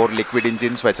 4 liquid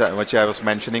engines, which I was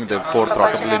mentioning, the 4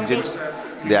 throttleable engines.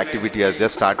 The activity has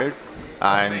just started,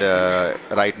 and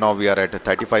right now we are at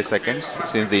 35 seconds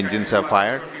since the engines have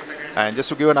fired. And just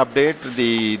to give an update,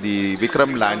 the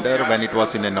Vikram lander, when it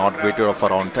was in an orbit of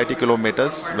around 30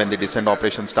 kilometers, when the descent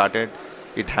operation started,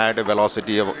 it had a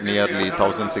velocity of nearly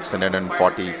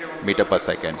 1640 meters per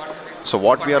second. So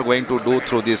what we are going to do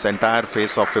through this entire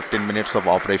phase of 15 minutes of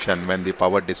operation, when the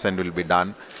power descent will be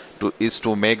done, is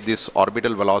to make this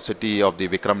orbital velocity of the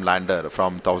Vikram lander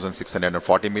from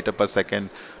 1640 meters per second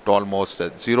to almost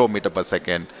 0 meters per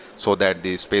second, so that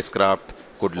the spacecraft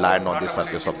could land on the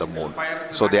surface of the moon.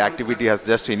 So the activity has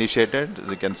just initiated. As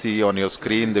you can see on your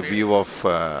screen, the view of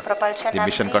the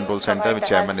Mission Control Center, with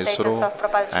Chairman ISRO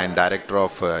and Director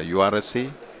of URSC,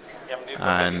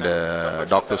 and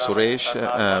Dr. Suresh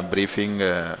briefing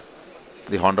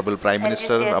the Honorable Prime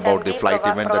Minister about the flight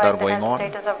event that are going on.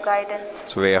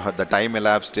 So the time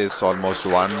elapsed is almost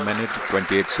 1 minute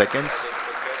 28 seconds.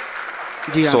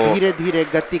 जी हाँ, धीरे धीरे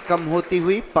गति कम होती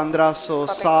हुई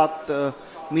 1507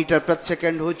 metre प्रति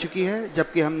second हो चुकी है,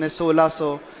 जबकि हमने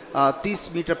 1630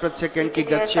 मीटर प्रति सेकंड की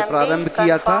गति से प्रारंभ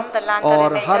किया था।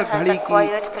 और हर घड़ी की,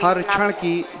 हर क्षण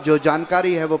की जो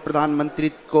जानकारी है वो प्रधानमंत्री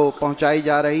को पहुंचाई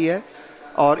जा रही है।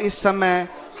 और इस समय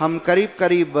हम करीब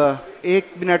करीब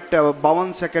 1 मिनट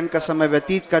 52 सेकंड का समय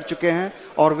व्यतीत कर चुके हैं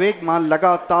और वेगमान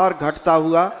लगातार घटता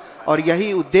हुआ। और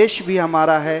यही उद्देश्य भी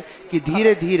हमारा है कि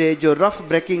धीरे धीरे जो रफ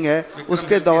ब्रेकिंग है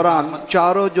उसके दौरान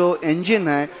चारों जो इंजन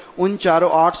हैं, उन चारों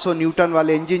 800 न्यूटन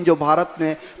वाले इंजन जो भारत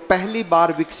ने पहली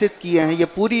बार विकसित किए हैं, ये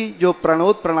पूरी जो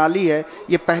प्रणोद प्रणाली है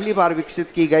ये पहली बार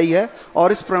विकसित की गई है।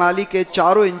 और इस प्रणाली के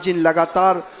चारों इंजन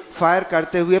लगातार फायर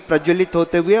करते हुए, प्रज्वलित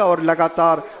होते हुए और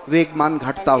लगातार वेगमान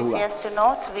घटता हुआ।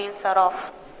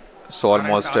 So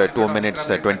almost 2 minutes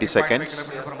 20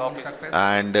 seconds,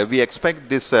 and we expect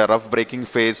this rough braking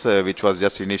phase which was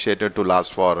just initiated to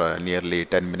last for nearly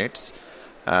 10 minutes,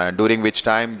 during which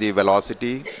time the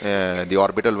velocity, the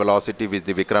orbital velocity which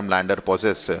the Vikram lander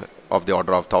possessed of the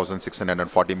order of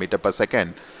 1640 meter per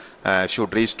second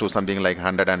should reach to something like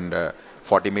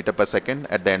 140 meter per second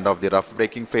at the end of the rough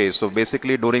braking phase. So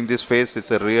basically during this phase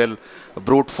it's a real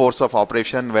brute force of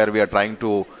operation where we are trying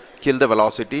to kill the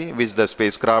velocity which the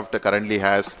spacecraft currently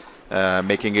has,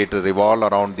 making it revolve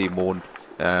around the moon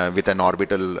with an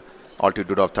orbital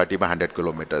altitude of 30 by 100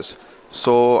 kilometers.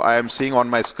 So I am seeing on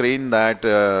my screen that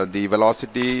the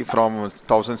velocity from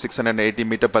 1680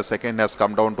 meter per second has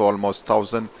come down to almost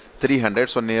 1300,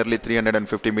 so nearly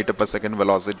 350 meter per second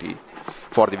velocity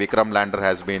for the Vikram lander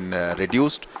has been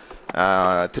reduced.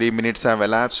 3 minutes have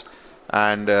elapsed,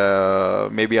 and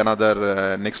maybe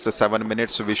another next 7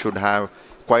 minutes we should have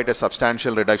quite a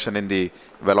substantial reduction in the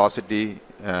velocity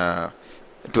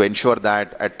to ensure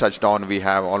that at touchdown we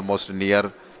have almost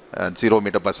near 0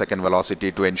 meter per second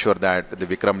velocity, to ensure that the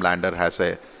Vikram lander has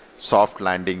a soft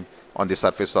landing on the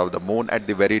surface of the moon at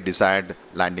the very desired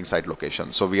landing site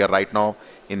location. So we are right now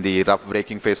in the rough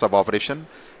braking phase of operation,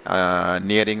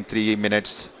 nearing 3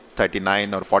 minutes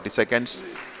 39 or 40 seconds,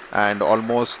 and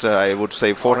almost I would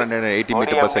say 480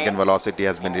 meter per second velocity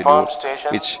has been reduced,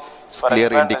 which is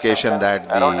clear indication that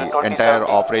the entire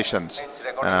operations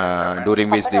during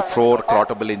which the 4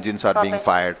 throttleable engines are being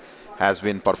fired has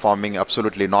been performing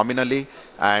absolutely nominally,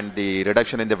 and the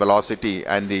reduction in the velocity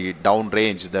and the down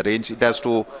range, the range it has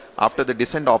to, after the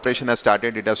descent operation has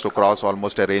started, it has to cross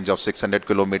almost a range of 600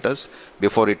 kilometers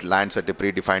before it lands at a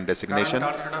predefined destination.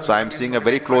 So I am seeing a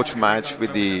very close match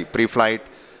with the pre-flight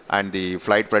and the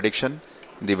flight prediction.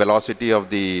 The velocity of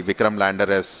the Vikram lander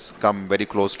has come very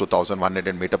close to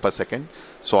 1100 meter per second.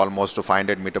 So almost to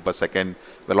 500 meter per second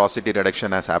velocity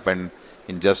reduction has happened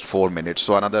in just 4 minutes.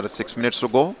 So another 6 minutes to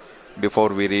go before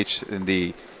we reach in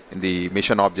the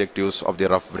mission objectives of the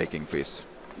rough braking phase.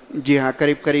 जी हाँ,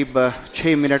 करीब करीब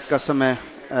 6 minute का समय,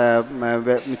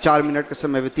 4 minute का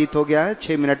समय व्यतीत हो गया है।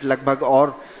 6 मिनट लगभग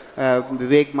और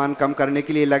वेगमान कम करने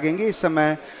के लिए लगेंगे। इस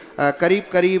समय करीब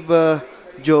करीब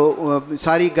जो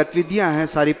सारी गतिविधियां हैं,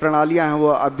 सारी प्रणालियां हैं, वो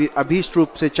अभीष्ट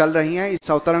रूप से चल रही हैं।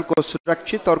 इस अवतरण को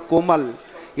सुरक्षित और कोमल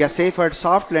या सेफ एंड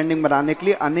सॉफ्ट लैंडिंग बनाने के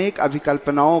लिए अनेक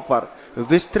अभिकल्पनाओं पर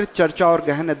विस्तृत चर्चा और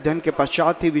गहन अध्ययन के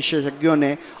पश्चात ही विशेषज्ञों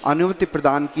ने अनुमति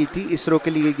प्रदान की थी। इसरो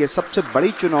के लिए ये सबसे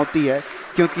बड़ी चुनौती है,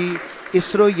 क्योंकि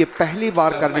इसरो ये पहली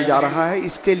बार करने जा रहा है।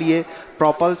 इसके लिए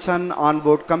propulsion,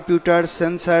 onboard computer,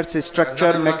 sensors,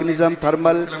 structure, mechanism,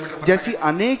 thermal जैसी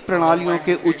अनेक प्रणालियों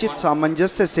के उचित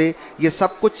सामंजस्य से ये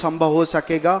सब कुछ संभव हो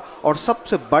सकेगा। और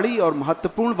सबसे बड़ी और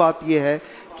महत्वपूर्ण बात यह है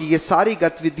कि ये सारी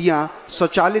गतिविधियां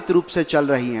स्वचालित रूप से चल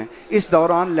रही हैं। इस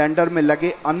दौरान लैंडर में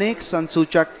लगे अनेक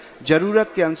संसूचक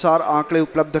जरूरत के अनुसार आंकड़े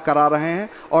उपलब्ध करा रहे हैं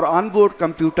और ऑनबोर्ड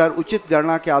कंप्यूटर उचित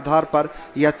गणना के आधार पर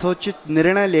यथोचित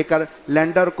निर्णय लेकर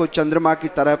लैंडर को चंद्रमा की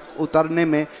तरफ उतरने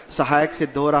में सहायक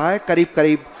सिद्ध हो रहा है। करीब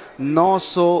करीब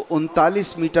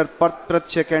 939 मीटर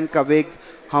प्रति सेकंड का वेग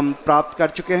हम प्राप्त कर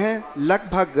चुके हैं।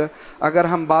 लगभग अगर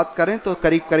हम बात करें तो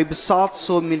करीब करीब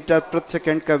 700 मीटर प्रति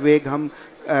सेकंड का वेग हम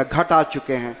घटा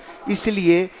चुके हैं।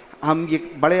 इसलिए हम ये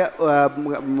बड़े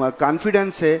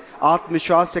कॉन्फिडेंस से,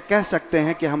 आत्मविश्वास से कह सकते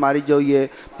हैं कि हमारी जो ये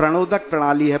प्रणोदक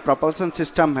प्रणाली है, प्रोपल्सन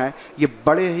सिस्टम है, ये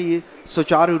बड़े ही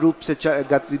सुचारू रूप से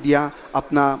गतिविधियां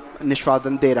अपना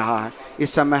निष्पादन दे रहा है।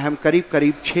 इस समय हम करीब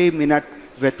करीब 6 मिनट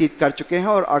व्यतीत कर चुके हैं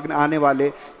और आने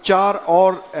वाले 4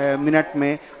 और मिनट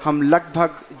में हम लगभग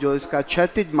जो इसका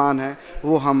क्षैतिज मान है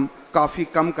वो हम काफ़ी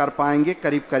कम कर पाएंगे।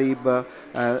 करीब करीब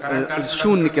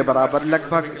 0 के बराबर,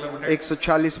 लगभग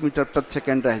 140 मीटर प्रति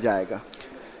सेकंड रह जाएगा।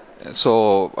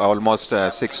 So almost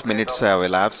 6 minutes have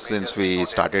elapsed since we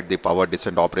started the power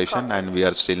descent operation, and we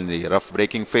are still in the rough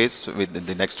braking phase with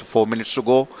the next 4 minutes to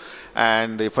go.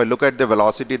 And if I look at the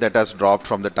velocity that has dropped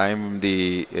from the time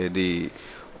the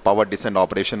power descent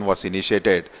operation was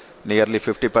initiated, nearly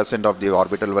 50% of the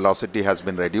orbital velocity has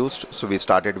been reduced. So we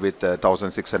started with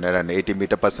 1680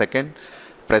 meter per second.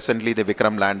 Presently, the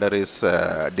Vikram lander is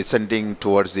descending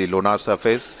towards the lunar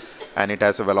surface, and it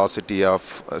has a velocity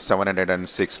of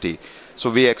 760. So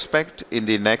we expect in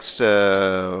the next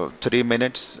 3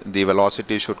 minutes, the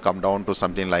velocity should come down to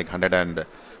something like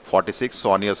 146. So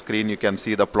on your screen, you can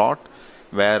see the plot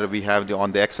where we have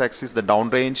on the x-axis the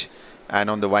downrange, and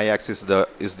on the y-axis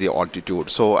is the altitude.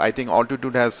 So I think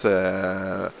altitude has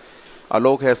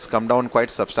Alok has come down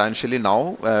quite substantially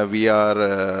now. We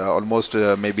are almost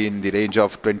maybe in the range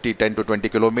of 10 to 20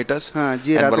 kilometers. And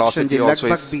velocity also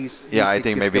is, yeah, I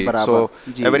think maybe. So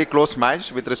a very close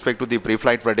match with respect to the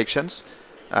pre-flight predictions,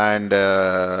 and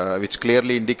which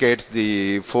clearly indicates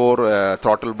the 4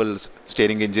 throttleable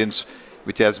steering engines,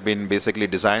 which has been basically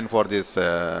designed for this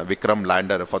Vikram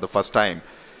lander for the first time,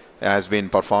 has been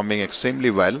performing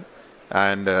extremely well.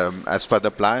 And as per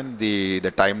the plan, the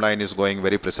timeline is going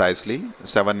very precisely,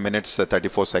 7 minutes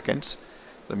 34 seconds.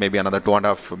 So maybe another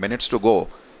 2.5 minutes to go,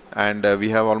 and we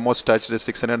have almost touched the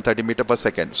 630 meter per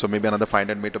second. So maybe another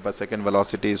 500 meter per second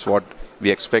velocity is what we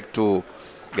expect to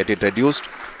get it reduced.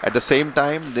 At the same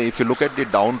time, if you look at the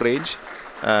downrange,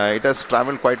 it has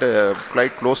traveled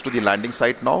quite close to the landing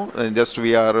site now. Just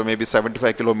we are maybe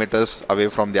 75 kilometers away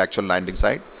from the actual landing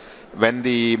site. When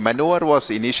the maneuver was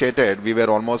initiated, we were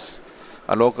almost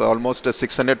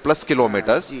 600 plus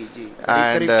kilometers,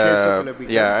 and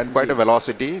yeah, and quite a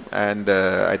velocity, and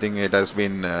I think it has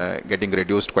been getting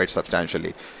reduced quite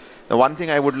substantially. The one thing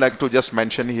I would like to just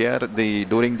mention here,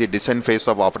 during the descent phase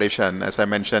of operation, as I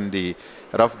mentioned, the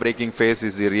rough braking phase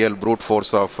is the real brute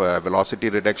force of velocity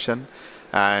reduction,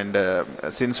 and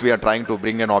since we are trying to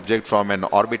bring an object from an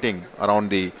orbiting around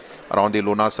the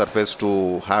lunar surface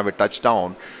to have a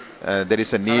touchdown, there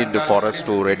is a need for us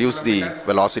to reduce the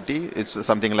velocity. It's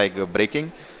something like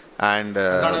braking, and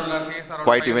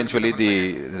quite eventually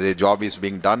the job is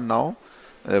being done now.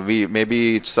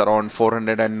 Maybe it's around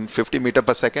 450 meter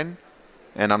per second,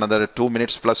 and another 2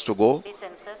 minutes plus to go.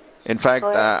 In fact,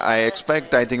 I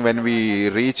think when we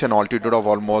reach an altitude of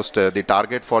almost the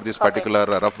target for this particular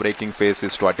rough braking phase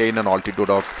is to attain an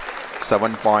altitude of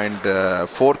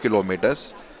 7.4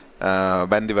 kilometers.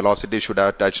 When the velocity should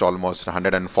have touched almost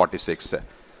 146.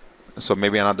 So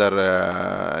maybe another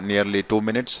nearly 2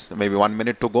 minutes, maybe 1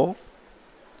 minute to go.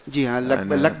 जी हाँ,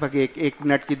 लगभग एक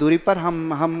minute की दूरी पर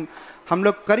हम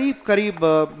लोग करीब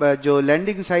जो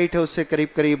लैंडिंग साइट है उससे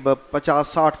करीब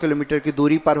 50-60 किलोमीटर की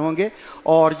दूरी पर होंगे,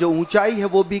 और जो ऊंचाई है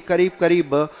वो भी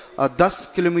करीब 10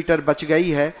 किलोमीटर बच गई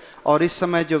है, और इस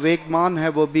समय जो वेगमान है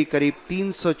वो भी करीब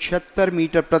 376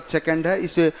 मीटर प्रति सेकंड है.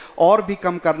 इसे और भी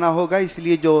कम करना होगा,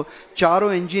 इसलिए जो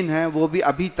चारों इंजन हैं वो भी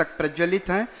अभी तक प्रज्वलित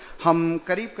हैं. हम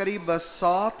करीब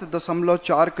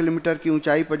 7.4 किलोमीटर की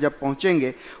ऊंचाई पर जब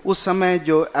पहुंचेंगे उस समय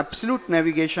जो एब्सोल्यूट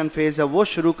नेविगेशन फेज है वो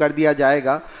शुरू कर दिया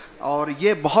जाएगा, और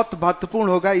ये बहुत महत्वपूर्ण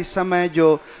होगा. इस समय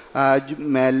जो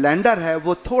लैंडर है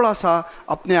वो थोड़ा सा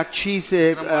अपने अक्ष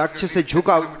से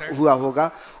झुका हुआ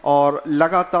होगा, और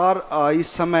लगातार इस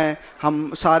समय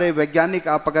हम सारे वैज्ञानिक,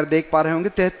 आप अगर देख पा रहे होंगे,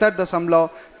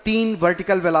 73.3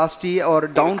 वर्टिकल वेलोसिटी, और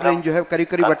डाउन रेंज जो है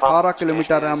करीब 18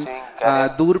 किलोमीटर हम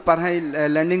दूर पर हैं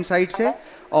लैंडिंग साइट से.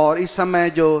 और इस समय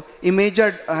जो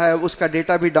इमेजर है उसका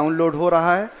डेटा भी डाउनलोड हो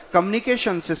रहा है.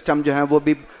 कम्युनिकेशन सिस्टम जो है वो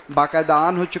भी बाकायदा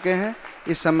ऑन हो चुके हैं.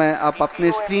 इस समय आप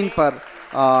अपने स्क्रीन पर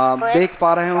देख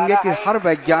पा रहे होंगे कि हर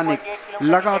वैज्ञानिक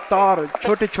लगातार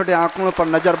छोटे आंकड़ों पर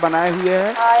नजर बनाए हुए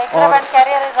है, और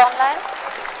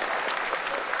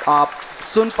आप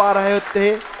सुन पा रहे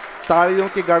थे तालियों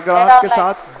की गड़गड़ाहट के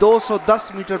साथ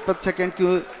 210 मीटर प्रति सेकंड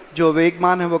की जो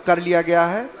वेगमान है वो कर लिया गया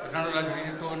है.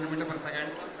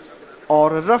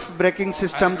 और रफ ब्रेकिंग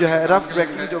सिस्टम जो है, रफ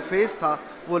ब्रेकिंग जो फेज था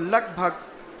वो लगभग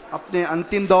अपने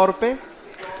अंतिम दौर पे.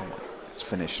 It's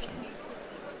finished.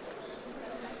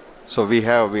 So we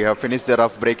have finished the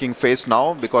rough braking phase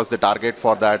now, because the target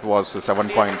for that was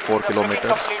 7.4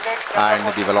 kilometers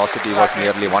and the velocity was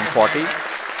nearly 140.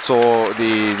 So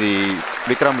the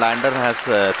Vikram lander has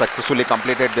successfully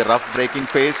completed the rough braking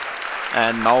phase,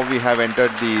 and now we have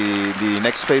entered the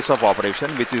next phase of operation,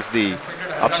 which is the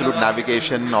absolute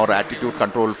navigation or attitude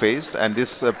control phase. And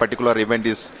this particular event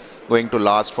is going to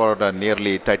last for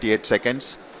nearly 38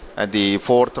 seconds. And the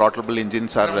 4 throttleable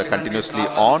engines are continuously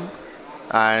on,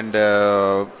 and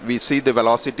we see the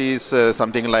velocity is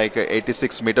something like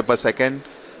 86 meter per second,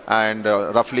 and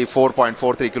roughly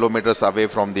 4.43 kilometers away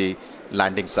from the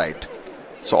landing site.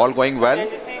 So all going well.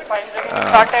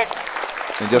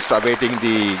 Just awaiting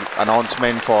the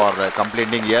announcement for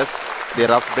completing. Yes, the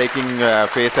rough braking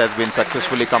phase has been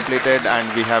successfully completed,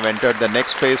 and we have entered the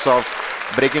next phase of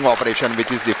braking operation,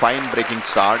 which is the fine braking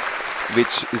start,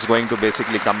 which is going to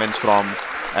basically commence from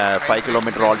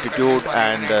 5-kilometer altitude,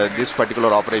 and this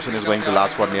particular operation is going to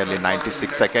last for nearly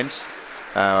 96 seconds,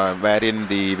 wherein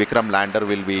the Vikram lander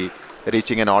will be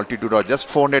reaching an altitude of just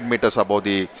 400 meters above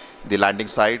the landing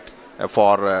site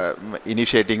for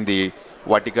initiating the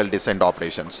vertical descent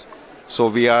operations. So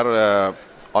we are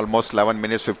almost 11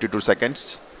 minutes 52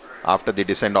 seconds after the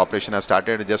descent operation has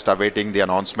started, just awaiting the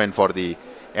announcement for the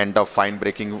end of fine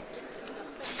braking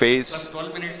phase.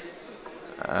 12 minutes.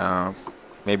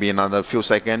 Maybe in another few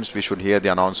seconds we should hear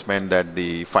the announcement that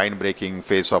the fine braking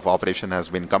phase of operation has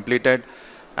been completed,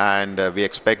 and we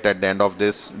expect at the end of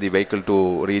this the vehicle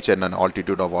to reach an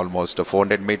altitude of almost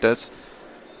 400 meters.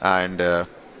 And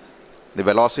the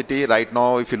velocity right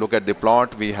now, if you look at the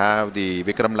plot, we have the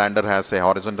Vikram lander has a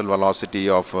horizontal velocity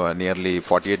of nearly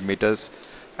 48 meters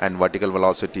and vertical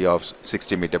velocity of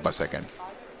 60 meters per second.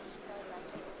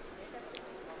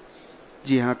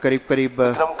 जी हाँ, करीब करीब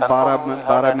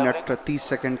 12 minute 30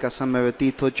 second का समय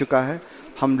व्यतीत हो चुका है।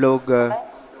 हम लोग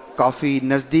काफ़ी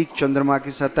नज़दीक चंद्रमा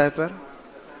की सतह पर,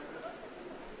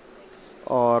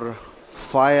 और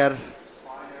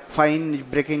फाइन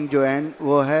ब्रेकिंग जो है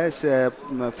वो है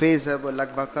फेज़ है, वो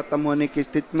लगभग ख़त्म होने की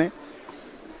स्थिति में।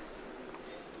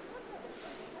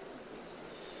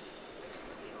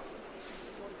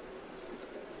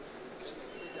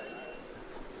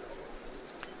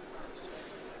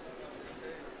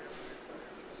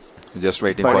 Just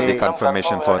waiting for the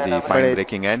confirmation for the fine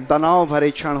braking end. तनाव भरे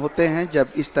क्षण होते हैं जब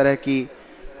इस तरह की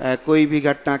कोई भी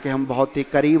घटना के हम बहुत ही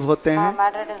करीब होते हैं,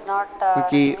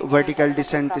 क्योंकि वर्टिकल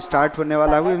डिसेंट स्टार्ट होने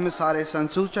वाला है। इसमें सारे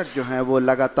संसूचक जो हैं वो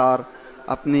लगातार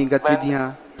अपनी गतिविधियां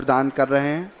प्रदान कर रहे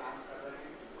हैं।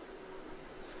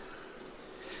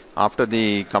 After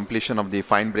the completion of the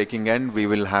fine braking end, we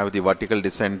will have the vertical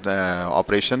descent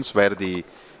operations, where the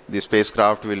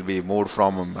spacecraft will be moved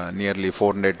from nearly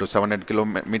 400 to 700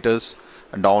 kilometers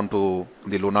down to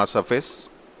the lunar surface.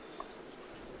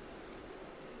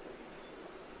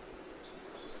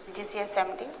 GCS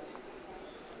 70.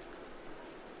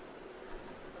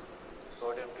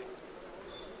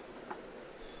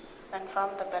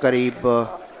 करीब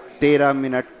 13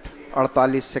 minute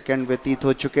 48 second व्यतीत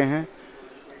हो चुके हैं,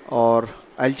 और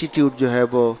altitude जो है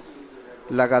वो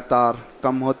लगातार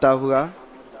कम होता हुआ।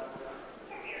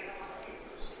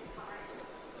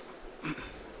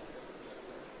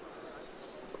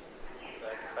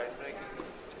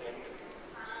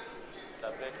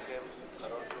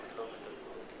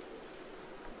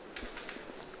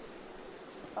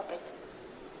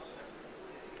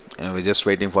 We're just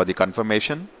waiting for the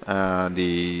confirmation.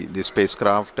 The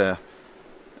spacecraft,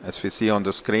 as we see on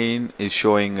the screen, is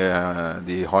showing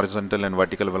the horizontal and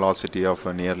vertical velocity of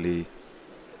nearly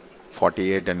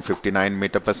 48 and 59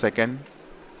 meters per second.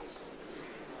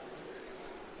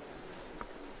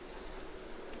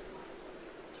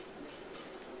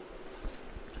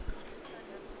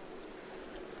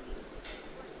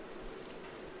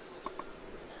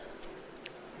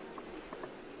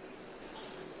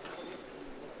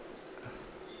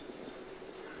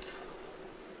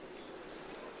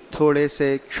 थोड़े से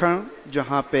क्षण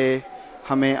जहां पे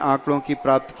हमें आंकड़ों की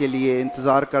प्राप्ति के लिए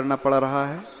इंतज़ार करना पड़ रहा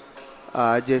है,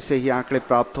 जैसे ही आंकड़े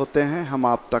प्राप्त होते हैं हम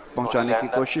आप तक पहुंचाने की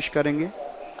कोशिश करेंगे।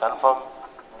 Confirm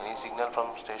any signal from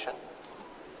station.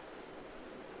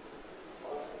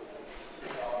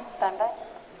 Stand by.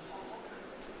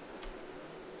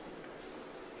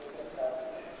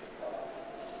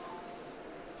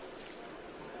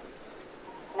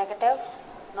 Negative.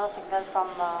 No signal from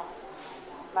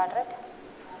Madrid.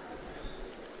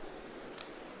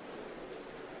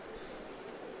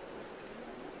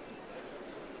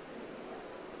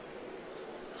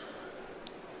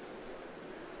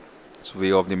 It's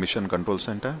view of the mission control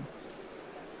center.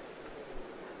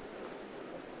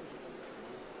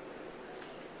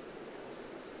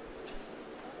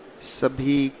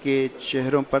 सभी के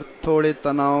चेहरों पर थोड़े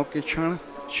तनाव के क्षण,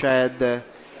 शायद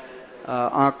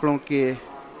आंकड़ों के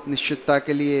निश्चितता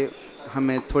के लिए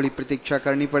हमें थोड़ी प्रतीक्षा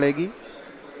करनी पड़ेगी।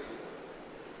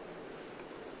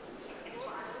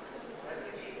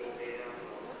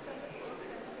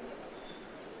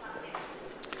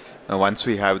 Once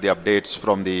we have the updates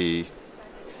from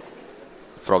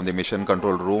the mission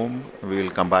control room, we will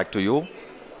come back to you.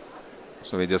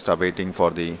 So we're just awaiting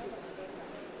for the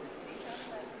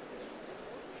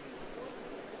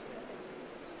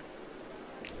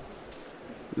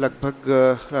लगभग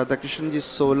राधाकृष्ण जी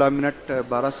 16 मिनट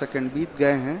 12 सेकंड बीत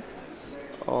गए हैं,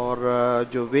 और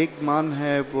जो वेगमान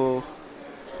है वो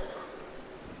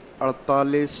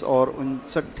 48 और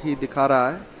 59 ही दिखा रहा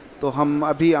है, तो हम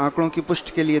अभी आंकड़ों की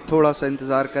पुष्टि के लिए थोड़ा सा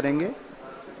इंतज़ार करेंगे।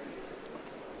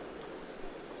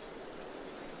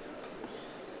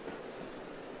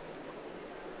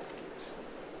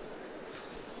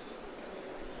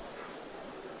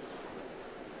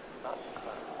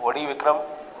 Vodi Vikram,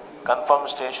 confirm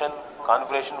station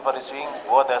configuration for receiving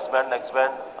both S-band and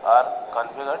X-band are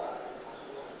configured.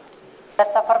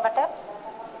 That's affirmative.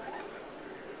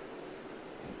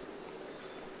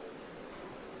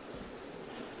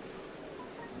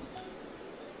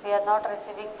 We are not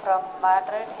receiving from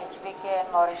Madrid, HBK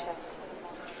and Mauritius.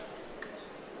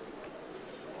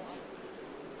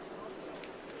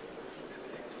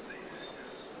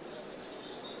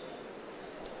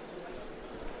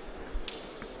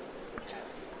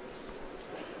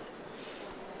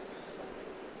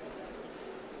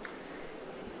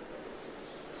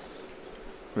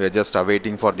 We are just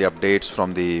awaiting for the updates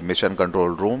from the mission control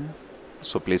room,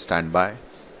 so please stand by.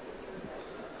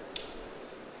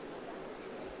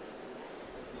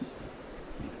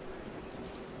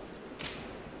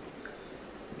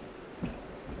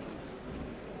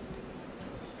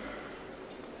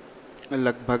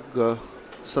 लगभग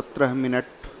 17 minute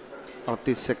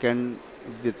 38 second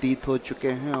व्यतीत हो चुके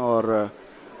हैं और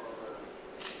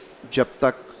जब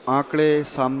तक आंकड़े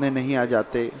सामने नहीं आ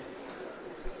जाते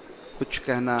कुछ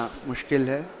कहना मुश्किल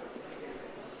है।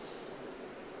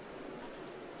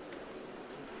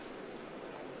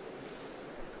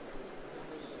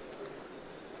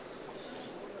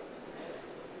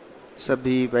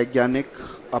 सभी वैज्ञानिक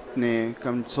अपने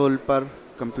कंसोल पर,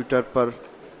 कंप्यूटर पर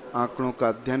आंकड़ों का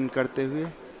अध्ययन करते हुए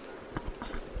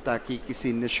ताकि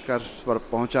किसी निष्कर्ष पर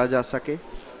पहुंचा जा सके।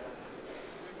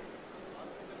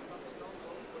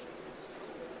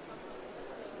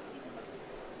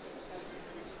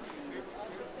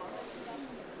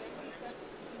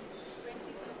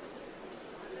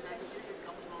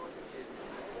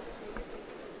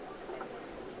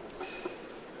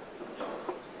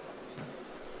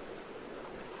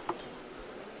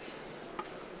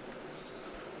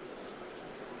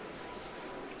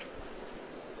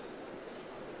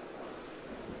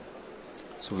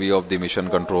 So view of the mission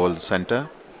control center.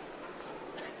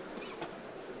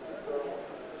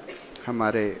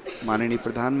 हमारे माननीय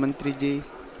प्रधानमंत्री जी,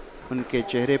 उनके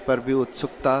चेहरे पर भी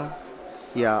उत्सुकता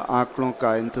या आंकड़ों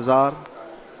का इंतज़ार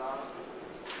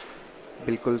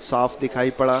बिल्कुल साफ दिखाई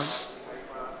पड़ा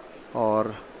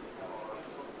और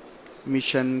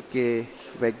मिशन के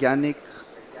वैज्ञानिक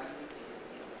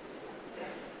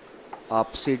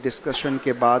आपसी डिस्कशन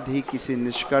के बाद ही किसी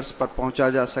निष्कर्ष पर पहुंचा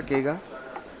जा सकेगा।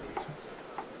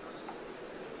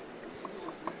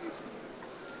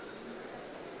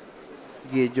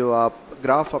 ये जो आप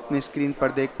ग्राफ अपनी स्क्रीन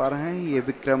पर देख पा रहे हैं, ये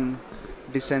विक्रम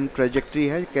डिसेंट ट्रेजेक्ट्री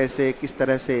है, कैसे किस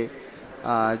तरह से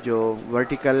जो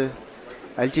वर्टिकल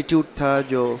एल्टीट्यूड था,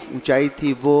 जो ऊंचाई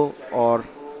थी वो और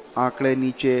आंकड़े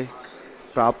नीचे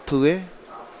प्राप्त हुए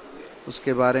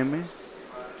उसके बारे में।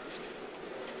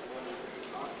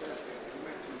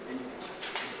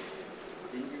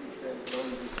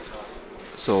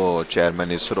 So Chairman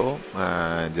ISRO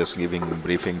just giving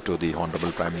briefing to the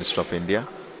Honorable Prime Minister of India.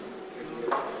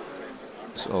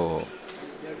 So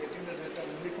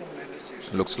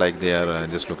looks like they are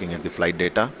just looking at the flight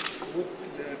data.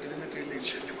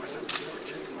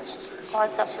 All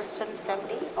subsystems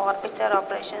empty. Orbiter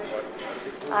operations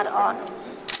are on.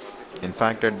 In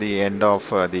fact, at the end of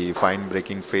the fine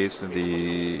braking phase,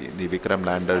 the Vikram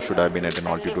lander should have been at an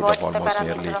altitude of almost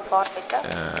nearly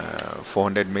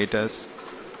 400 meters.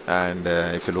 And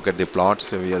if you look at the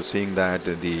plots, we are seeing that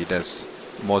it has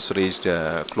most reached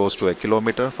close to a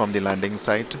kilometer from the landing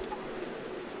site.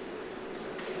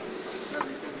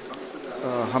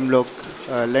 हम लोग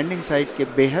landing site के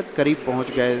बेहद करीब पहुंच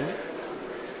गए थे।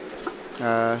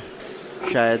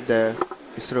 शायद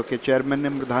इसरो के चेयरमैन ने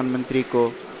प्रधानमंत्री को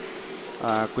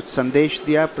कुछ संदेश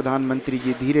दिया। प्रधानमंत्री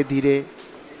जी धीरे धीरे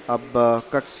अब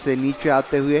कक्ष से नीचे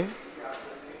आते हुए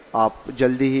आप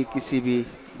जल्दी ही किसी भी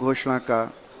घोषणा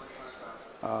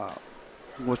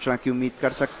की उम्मीद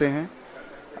कर सकते हैं।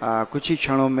 कुछ ही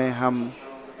क्षणों में हम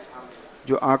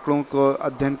जो आंकड़ों को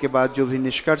अध्ययन के बाद जो भी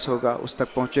निष्कर्ष होगा उस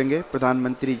तक पहुंचेंगे।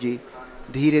 प्रधानमंत्री जी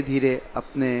धीरे धीरे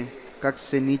अपने कक्ष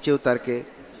से नीचे उतर के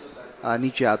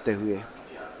नीचे आते हुए।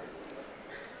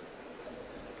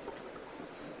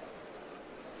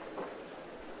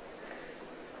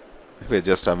 We're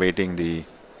just awaiting the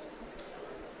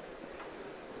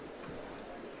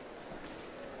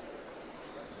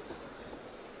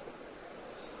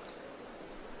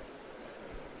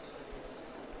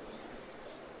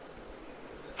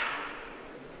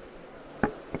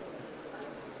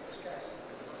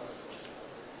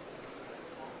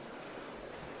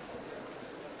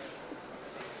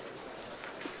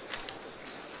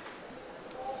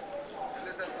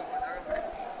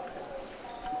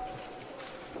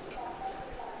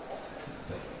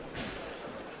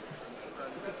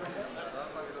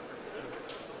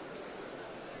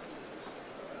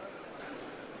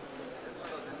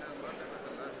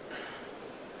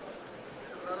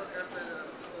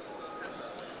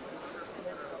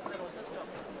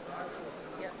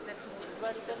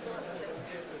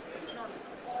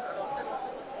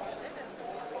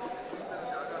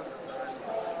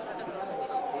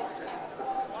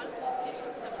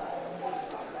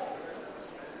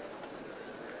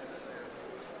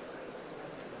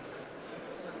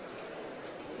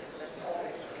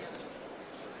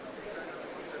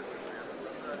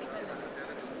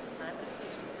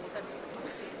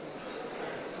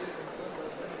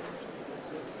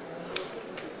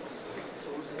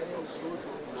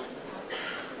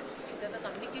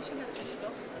ignition has switched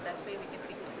off. That way we can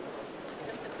think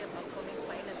systems if they are performing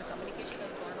fine and the communication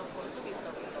has gone off also we would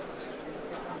have lost.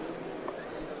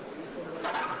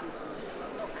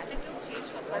 No, attitude change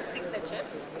for one signature.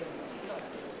 No.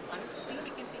 One thing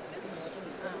we can think is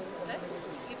that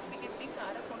if we can think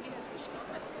RF only has switched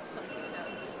off and still something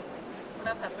would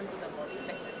have happened to the body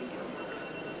like that.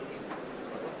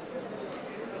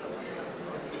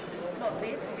 No,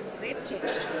 rate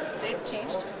changed. Rate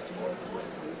changed.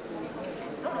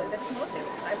 No, there is no thing.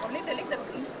 I'm only telling that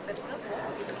there is a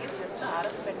in case just the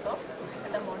RF went off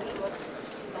and the model was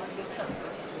not doing something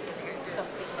that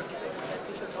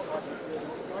we should know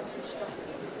what switched off.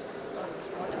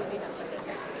 What will be happening?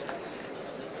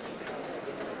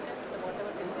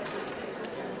 Whatever thing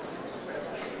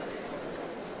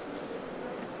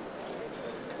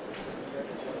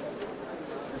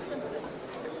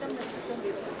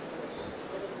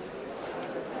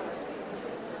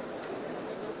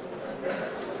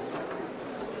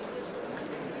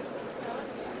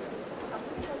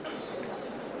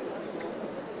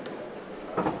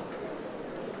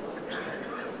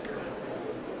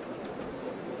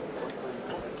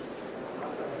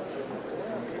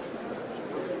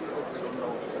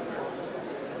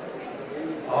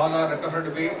All are requested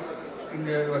to be in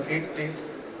your seat, please.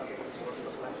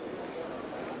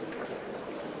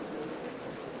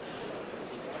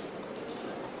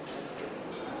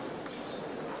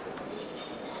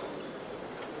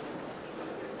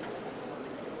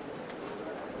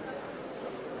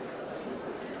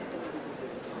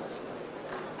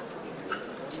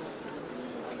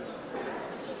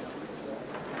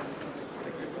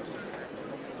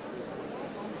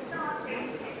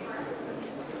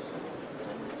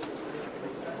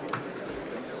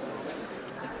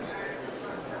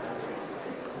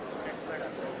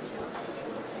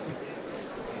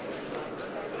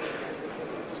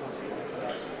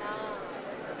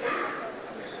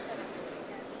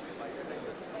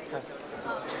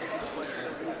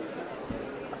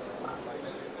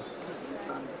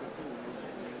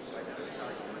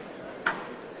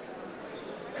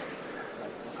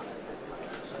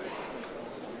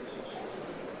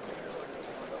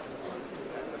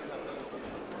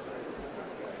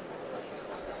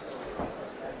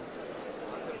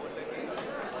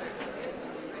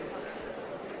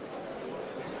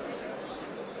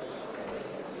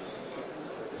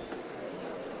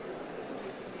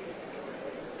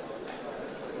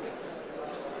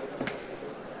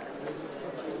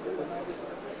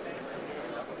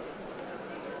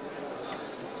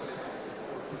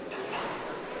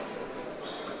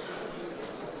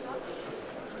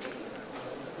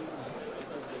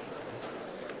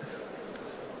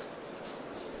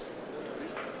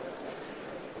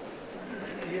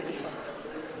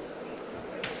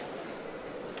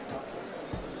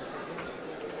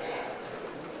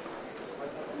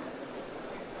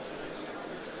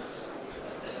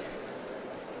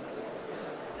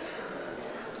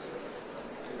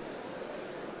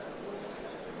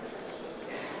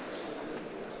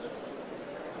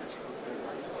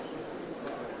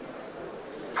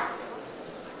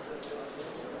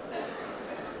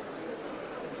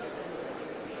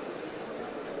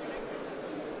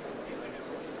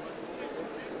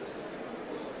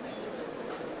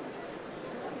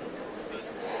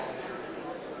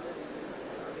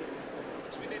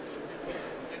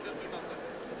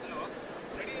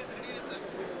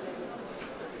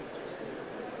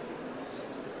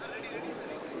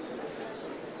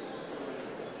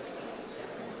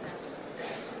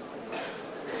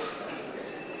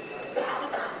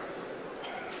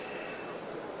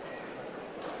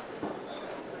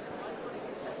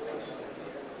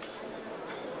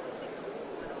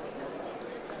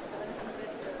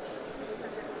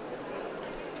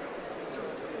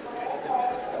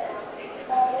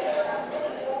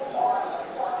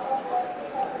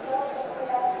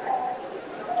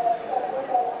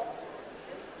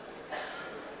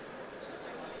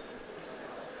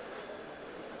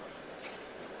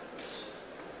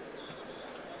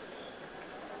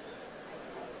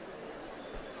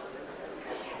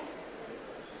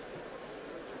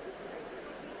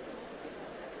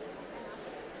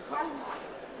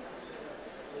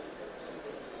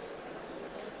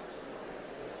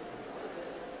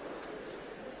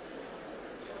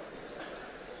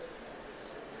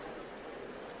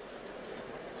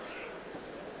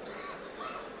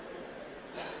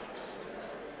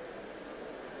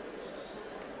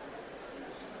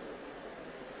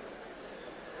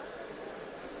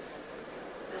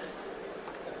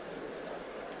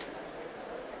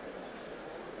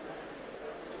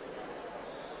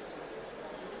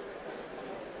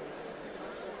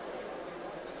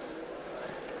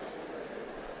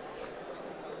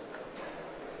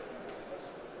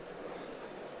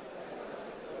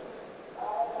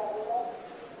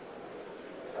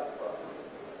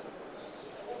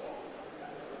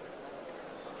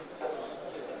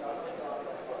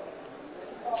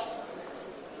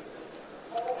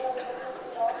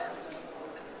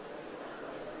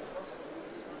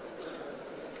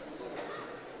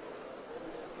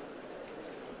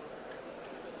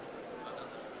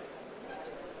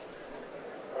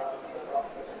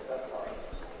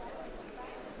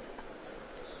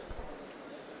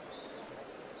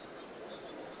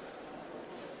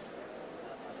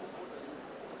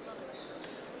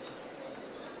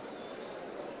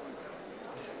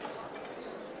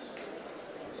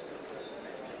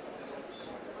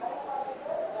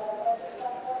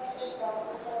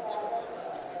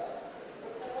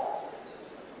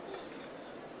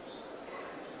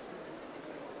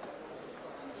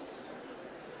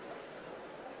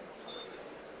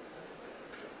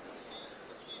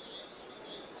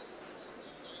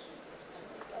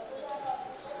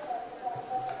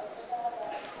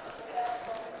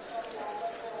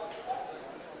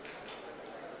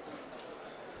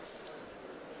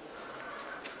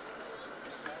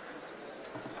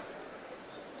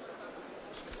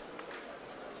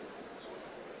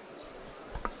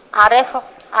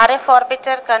 RF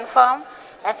orbiter confirm.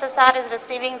 SSR is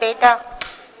receiving data.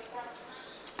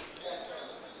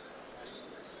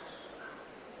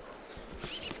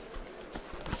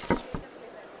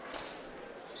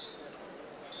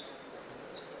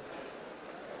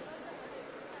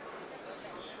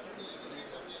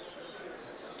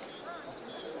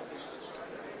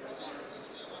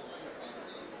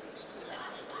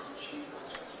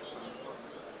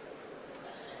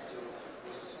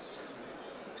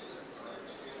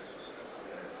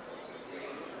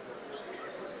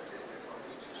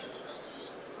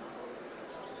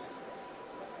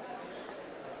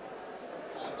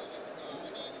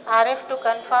 RF to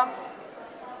confirm.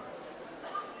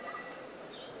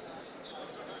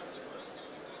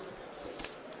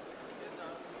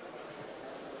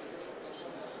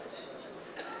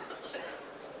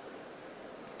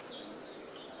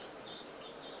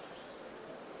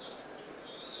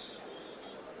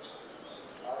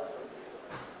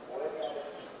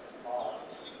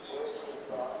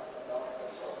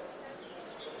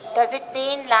 Does it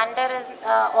mean lander is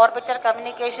orbiter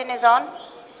communication is on?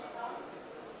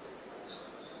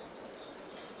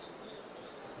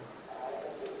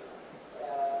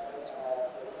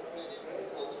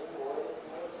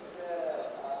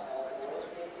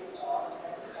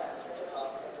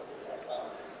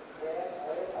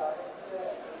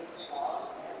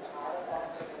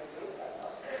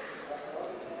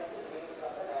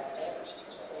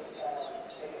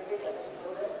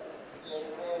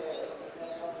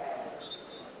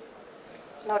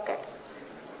 Noted.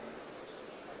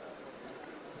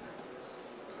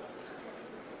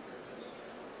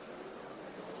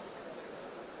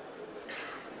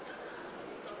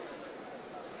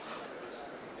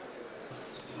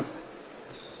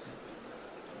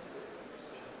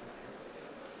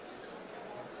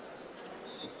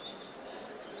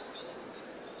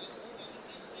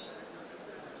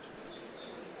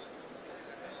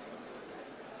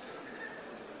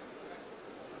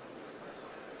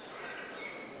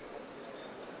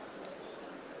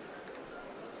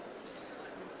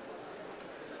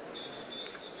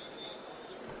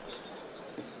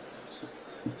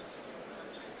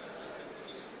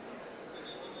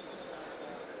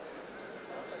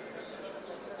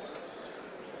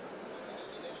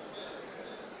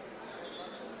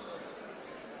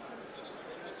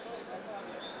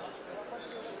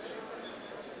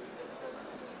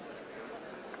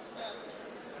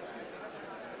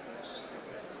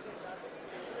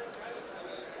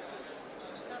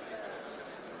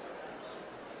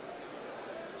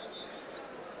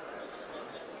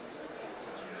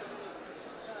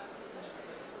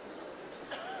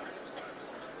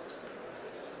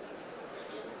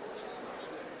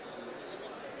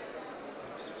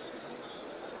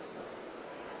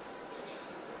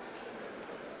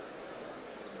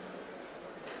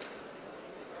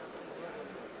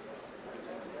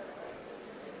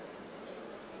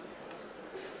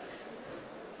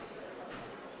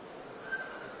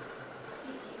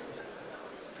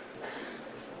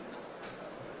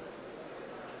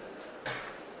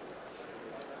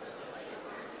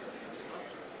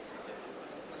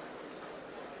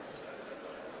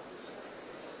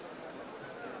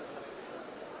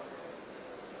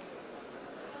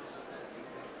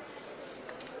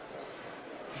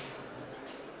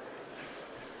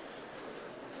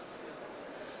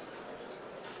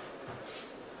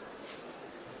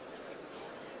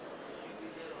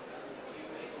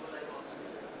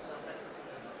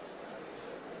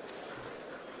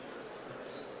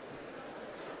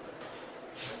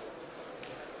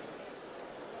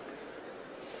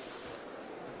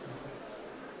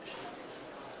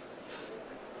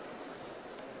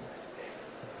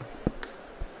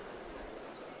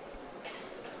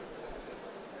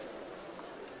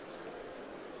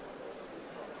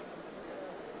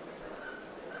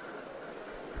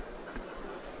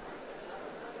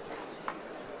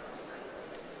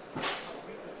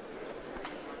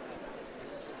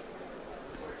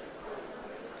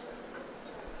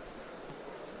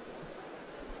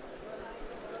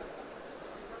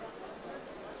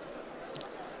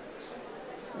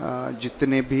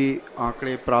 जितने भी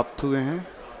आंकड़े प्राप्त हुए हैं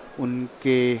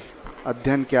उनके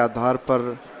अध्ययन के आधार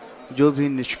पर जो भी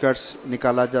निष्कर्ष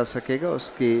निकाला जा सकेगा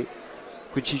उसकी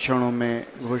कुछ ही क्षणों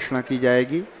में घोषणा की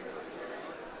जाएगी,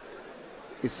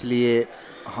 इसलिए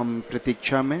हम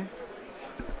प्रतीक्षा में।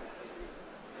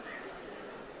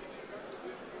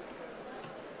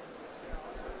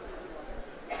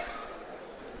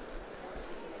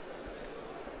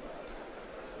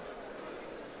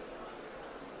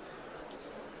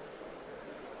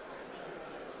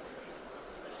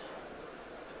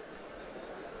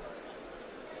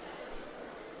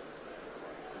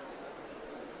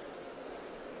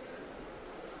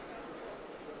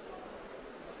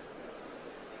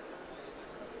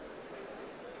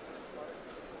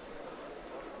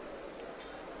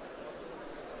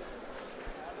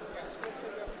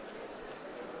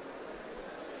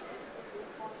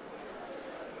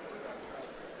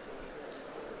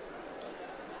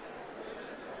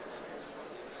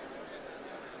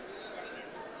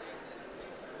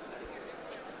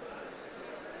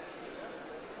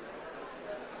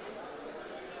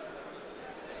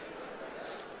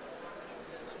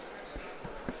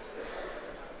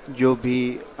 जो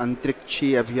भी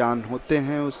अंतरिक्षीय अभियान होते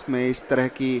हैं उसमें इस तरह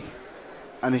की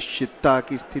अनिश्चितता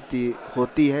की स्थिति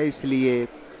होती है, इसलिए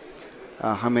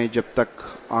हमें जब तक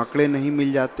आंकड़े नहीं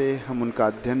मिल जाते, हम उनका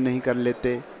अध्ययन नहीं कर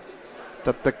लेते,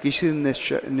 तब तक किसी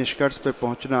निष्कर्ष पर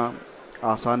पहुंचना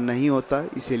आसान नहीं होता।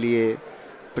 इसीलिए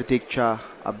प्रतीक्षा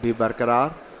अब भी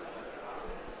बरकरार।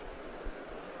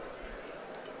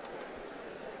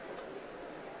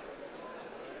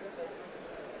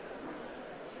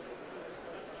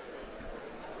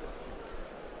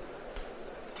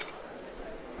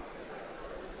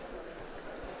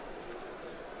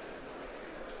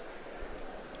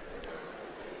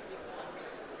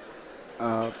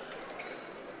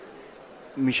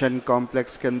 मिशन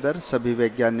कॉम्प्लेक्स के अंदर सभी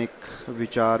वैज्ञानिक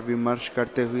विचार विमर्श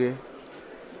करते हुए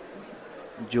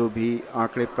जो भी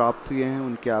आंकड़े प्राप्त हुए हैं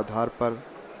उनके आधार पर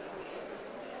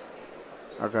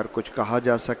अगर कुछ कहा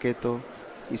जा सके तो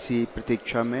इसी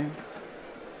प्रतीक्षा में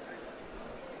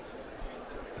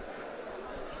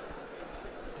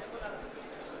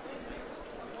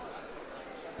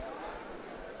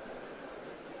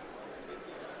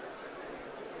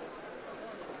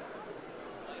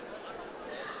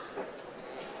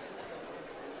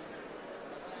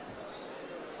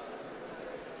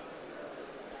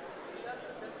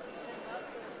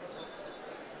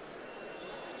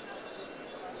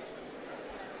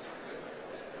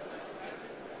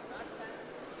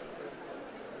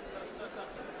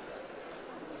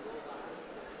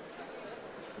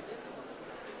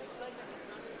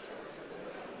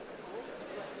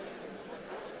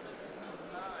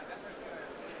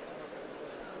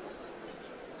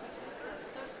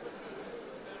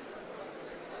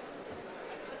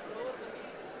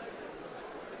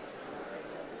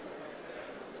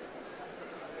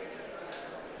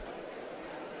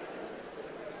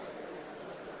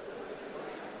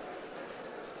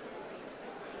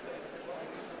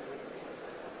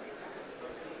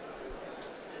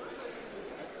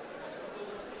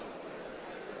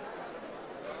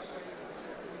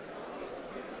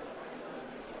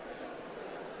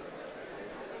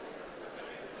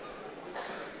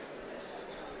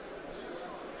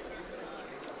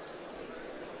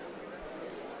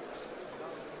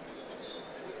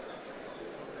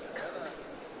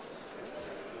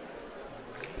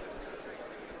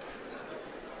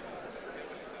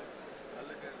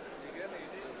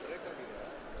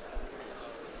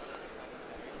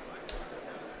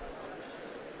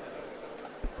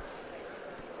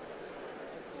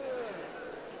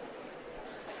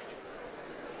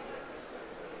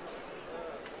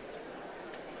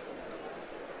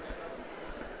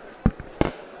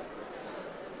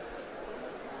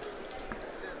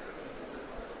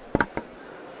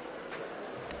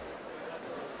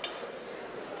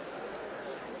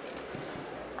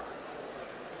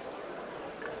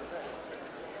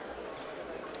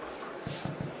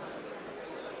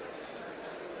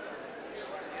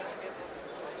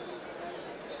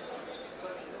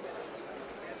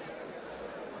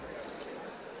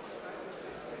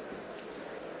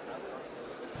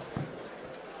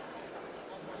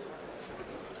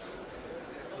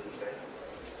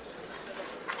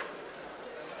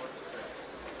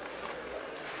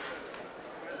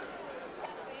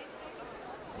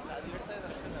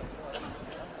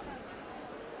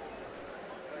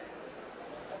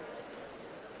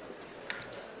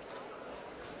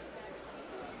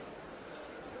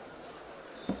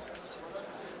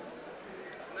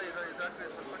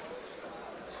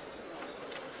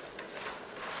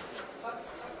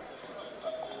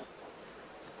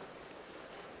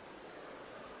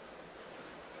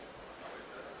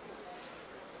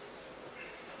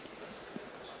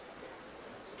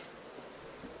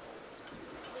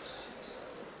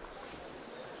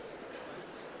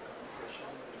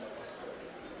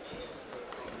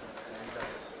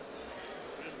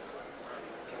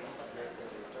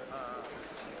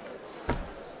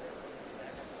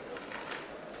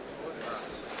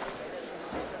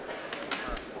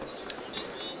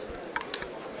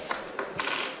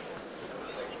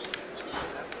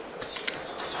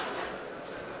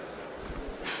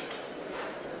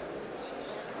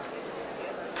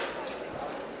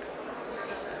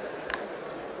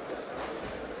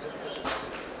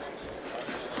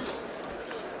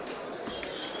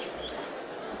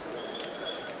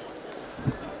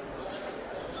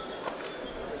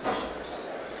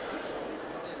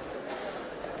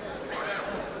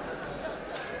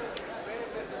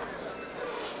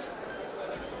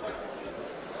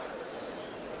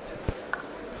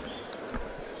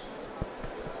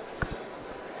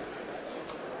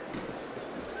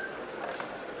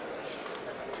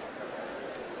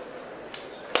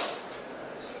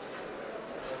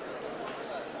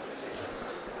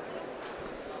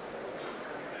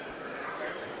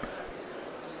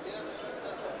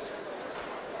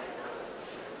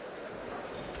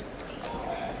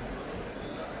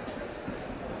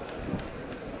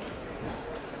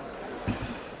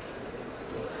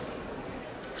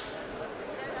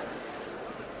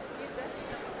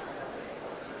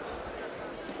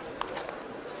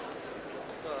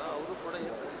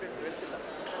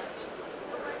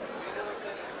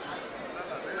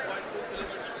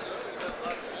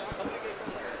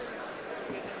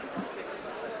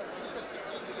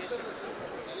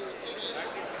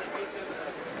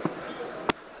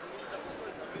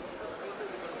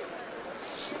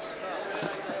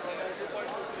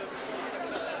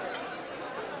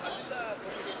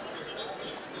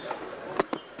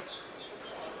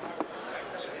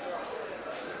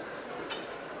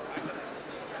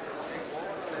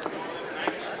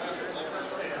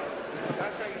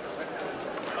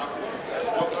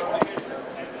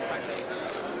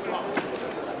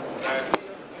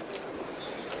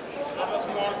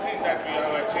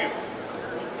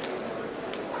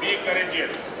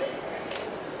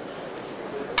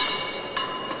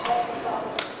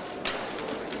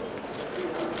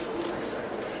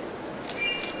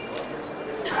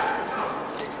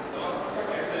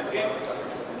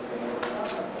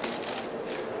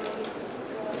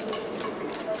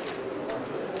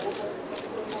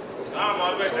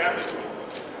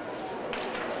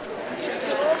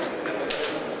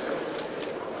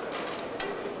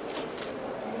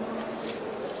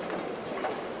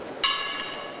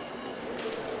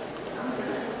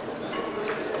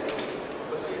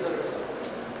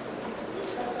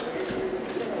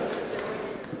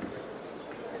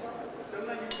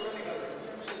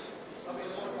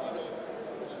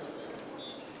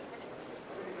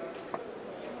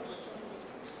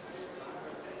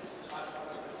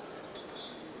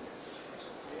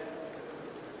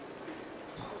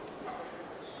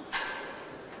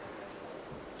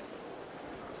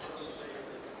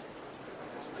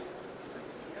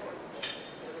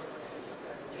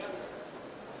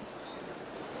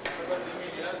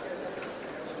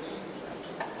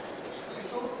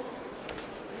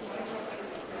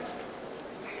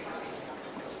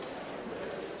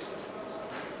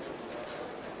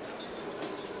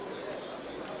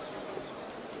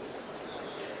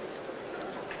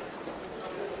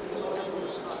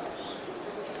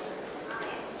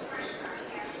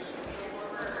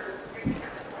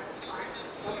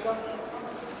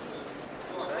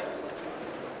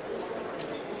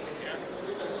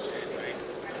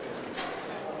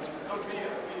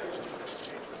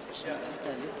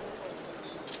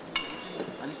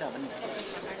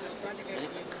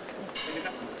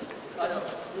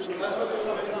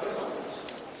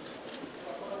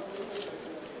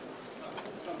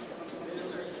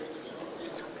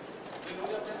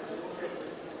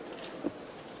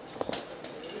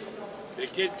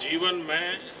देखिए, जीवन में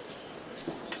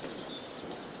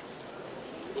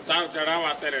उतार चढ़ाव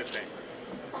आते रहते हैं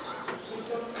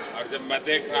और जब मैं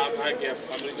देख रहा था कि अब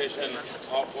कम्युनिकेशन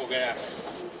ऑफ हो गया है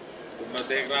तो मैं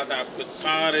देख रहा था आपके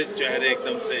सारे चेहरे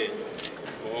एकदम से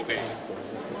हो गए।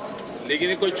 लेकिन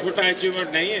ये कोई छोटा अचीवमेंट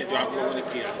नहीं है जो आप लोगों ने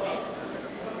किया।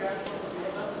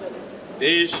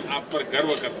 देश आप पर गर्व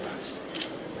करता है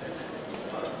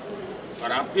और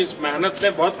आपकी इस मेहनत ने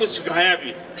बहुत कुछ सिखाया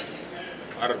भी है।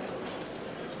 और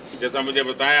जैसा मुझे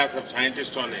बताया सब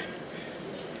साइंटिस्टों ने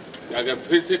कि अगर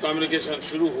फिर से कम्युनिकेशन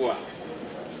शुरू हुआ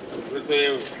तो फिर तो ये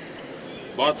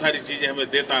बहुत सारी चीजें हमें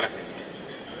देता रहे।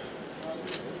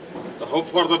 तो होप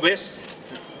फॉर द बेस्ट।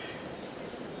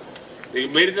 लेकिन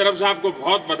मेरी तरफ से आपको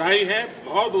बहुत बधाई है।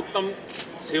 बहुत उत्तम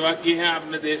सेवा की है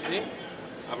आपने देश ने।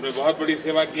 आपने बहुत बड़ी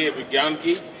सेवा की है विज्ञान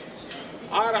की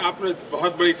और आपने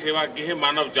बहुत बड़ी सेवा की है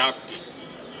मानव जात की।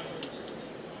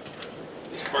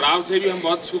 इस पड़ाव से भी हम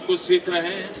बहुत कुछ सीख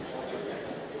रहे हैं।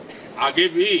 आगे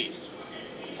भी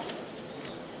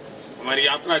हमारी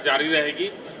यात्रा जारी रहेगी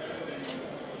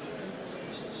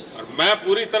और मैं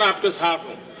पूरी तरह आपके साथ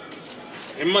हूं।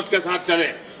 हिम्मत के साथ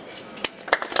चलें।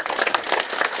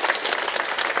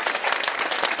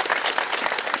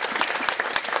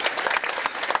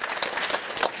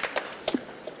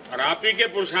 और आप ही के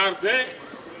पुरुषार्थ से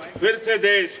फिर से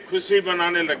देश खुशी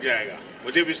मनाने लग जाएगा,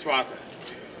 मुझे विश्वास है।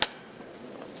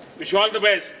 Wish all the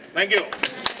best. Thank you.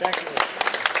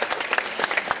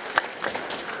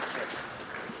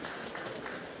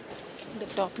 The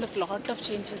Doppler, lot of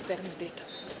changes there in the data.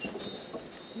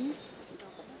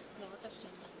 Lot of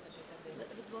changes in the data.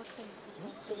 It was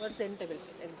towards the interval.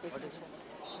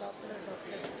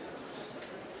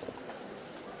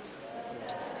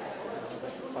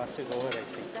 Fast is over, I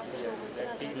think.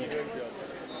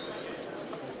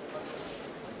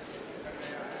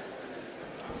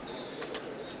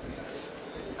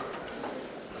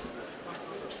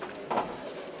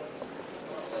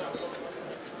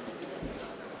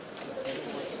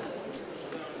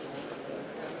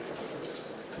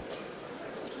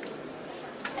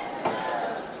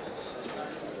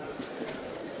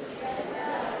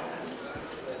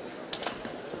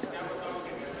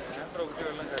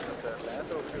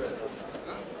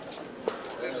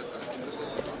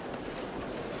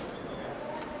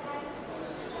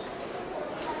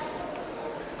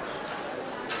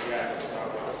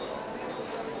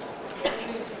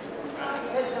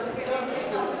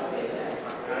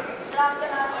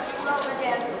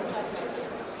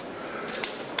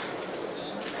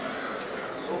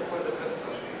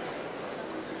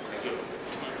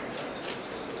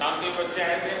 शाम के बच्चे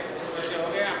आए थे, बच्चे हो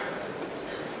गया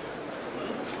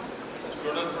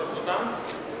student programme.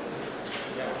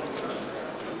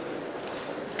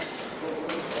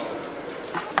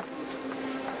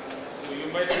 So you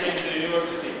might be in the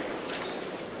university.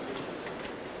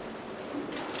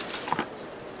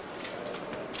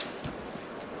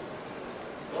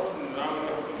 Now you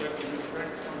have to get a new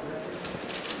friend.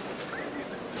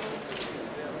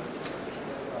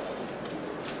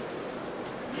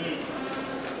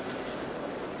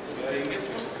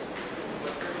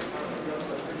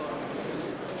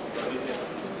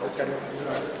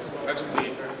 That's the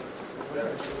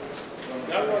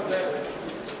mangal was there.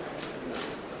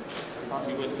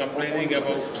 She was complaining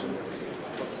about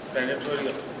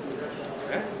territorial.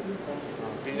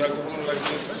 She's also from like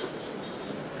this.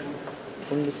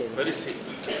 Where is she?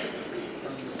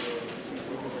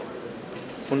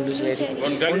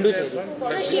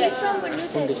 Sir, she is from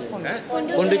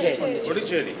Pondicherry.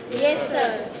 Pondicherry. Yes, sir.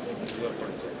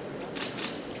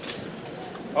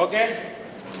 Okay.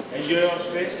 Enjoy your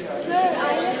stay. Sir,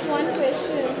 I have one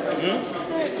question.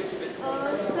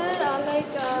 Sir,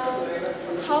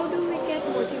 how do we get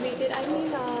motivated? I mean,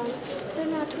 sir,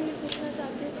 मैं आपसे ये पूछना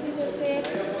चाहती हूँ कि जैसे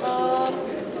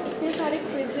इतने सारे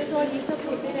क्विजेस और ये सब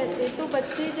होते रहते हैं तो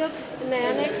बच्चे जब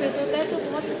नया क्विज होता है तो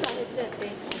बहुत उत्साहित रहते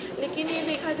हैं। लेकिन ये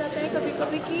देखा जाता है कभी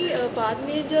कभी कि बाद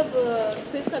में जब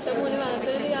क्विज ख़त्म होने वाला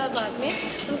होता है या बाद में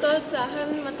उनका उत्साह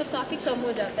मतलब काफ़ी कम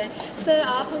हो जाता है। सर,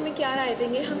 आप हमें क्या राय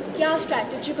देंगे? हम क्या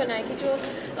स्ट्रैटेजी बनाएं कि जो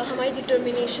हमारी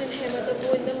डिटर्मिनेशन है मतलब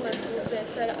वो एकदम मजबूत रहे?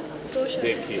 सर, सोच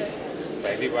देखिए,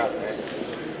 पहली बात है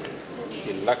कि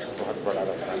लक्ष्य बहुत बड़ा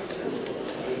रहता है,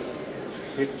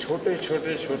 फिर छोटे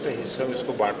छोटे छोटे हिस्सों में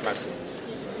इसको बांटना चाहिए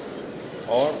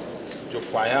और जो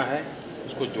पाया है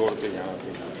उसको जोड़ते जाना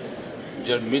चाहिए।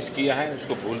 जो मिस किया है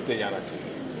उसको भूलते जाना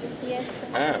चाहिए, यस सर।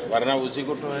 हैं, वरना उसी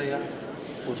को तो है यार,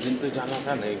 उस दिन तो जाना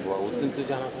था नहीं हुआ, उस दिन तो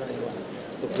जाना था नहीं हुआ,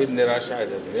 तो फिर निराशा है,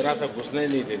 निराशा घुसने ही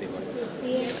नहीं देनी पड़ती।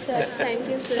 Yes sir, thank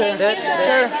you Sir,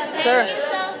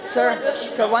 sir.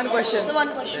 sir, one question. So one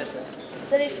question.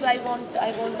 Sir, if I want,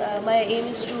 my aim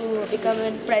is to become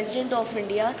a president of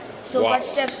India. So Wow. what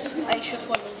steps I should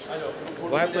follow?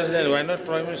 Why president? Why not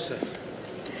prime minister?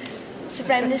 So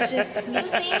Prime Minister.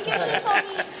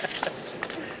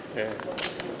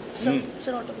 So,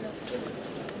 sir, autograph.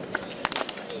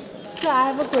 So I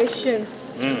have a question.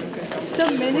 So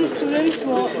many students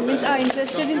are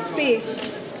interested in space,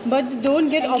 but don't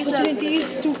get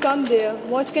opportunities to come there.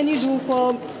 What can you do for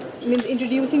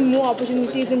introducing more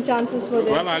opportunities and chances for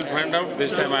them? Well, I'll find out.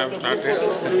 This time I have started.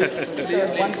 Sir,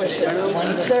 one question.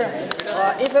 Sir,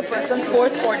 if a person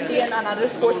scores 40 and another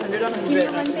scores 100 on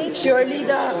 100, surely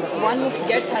the one who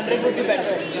gets 100 would be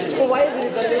better. So why is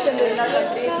reservation there in our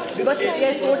country? Because India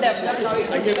is so developed now, it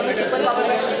could become a superpower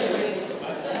by 2028.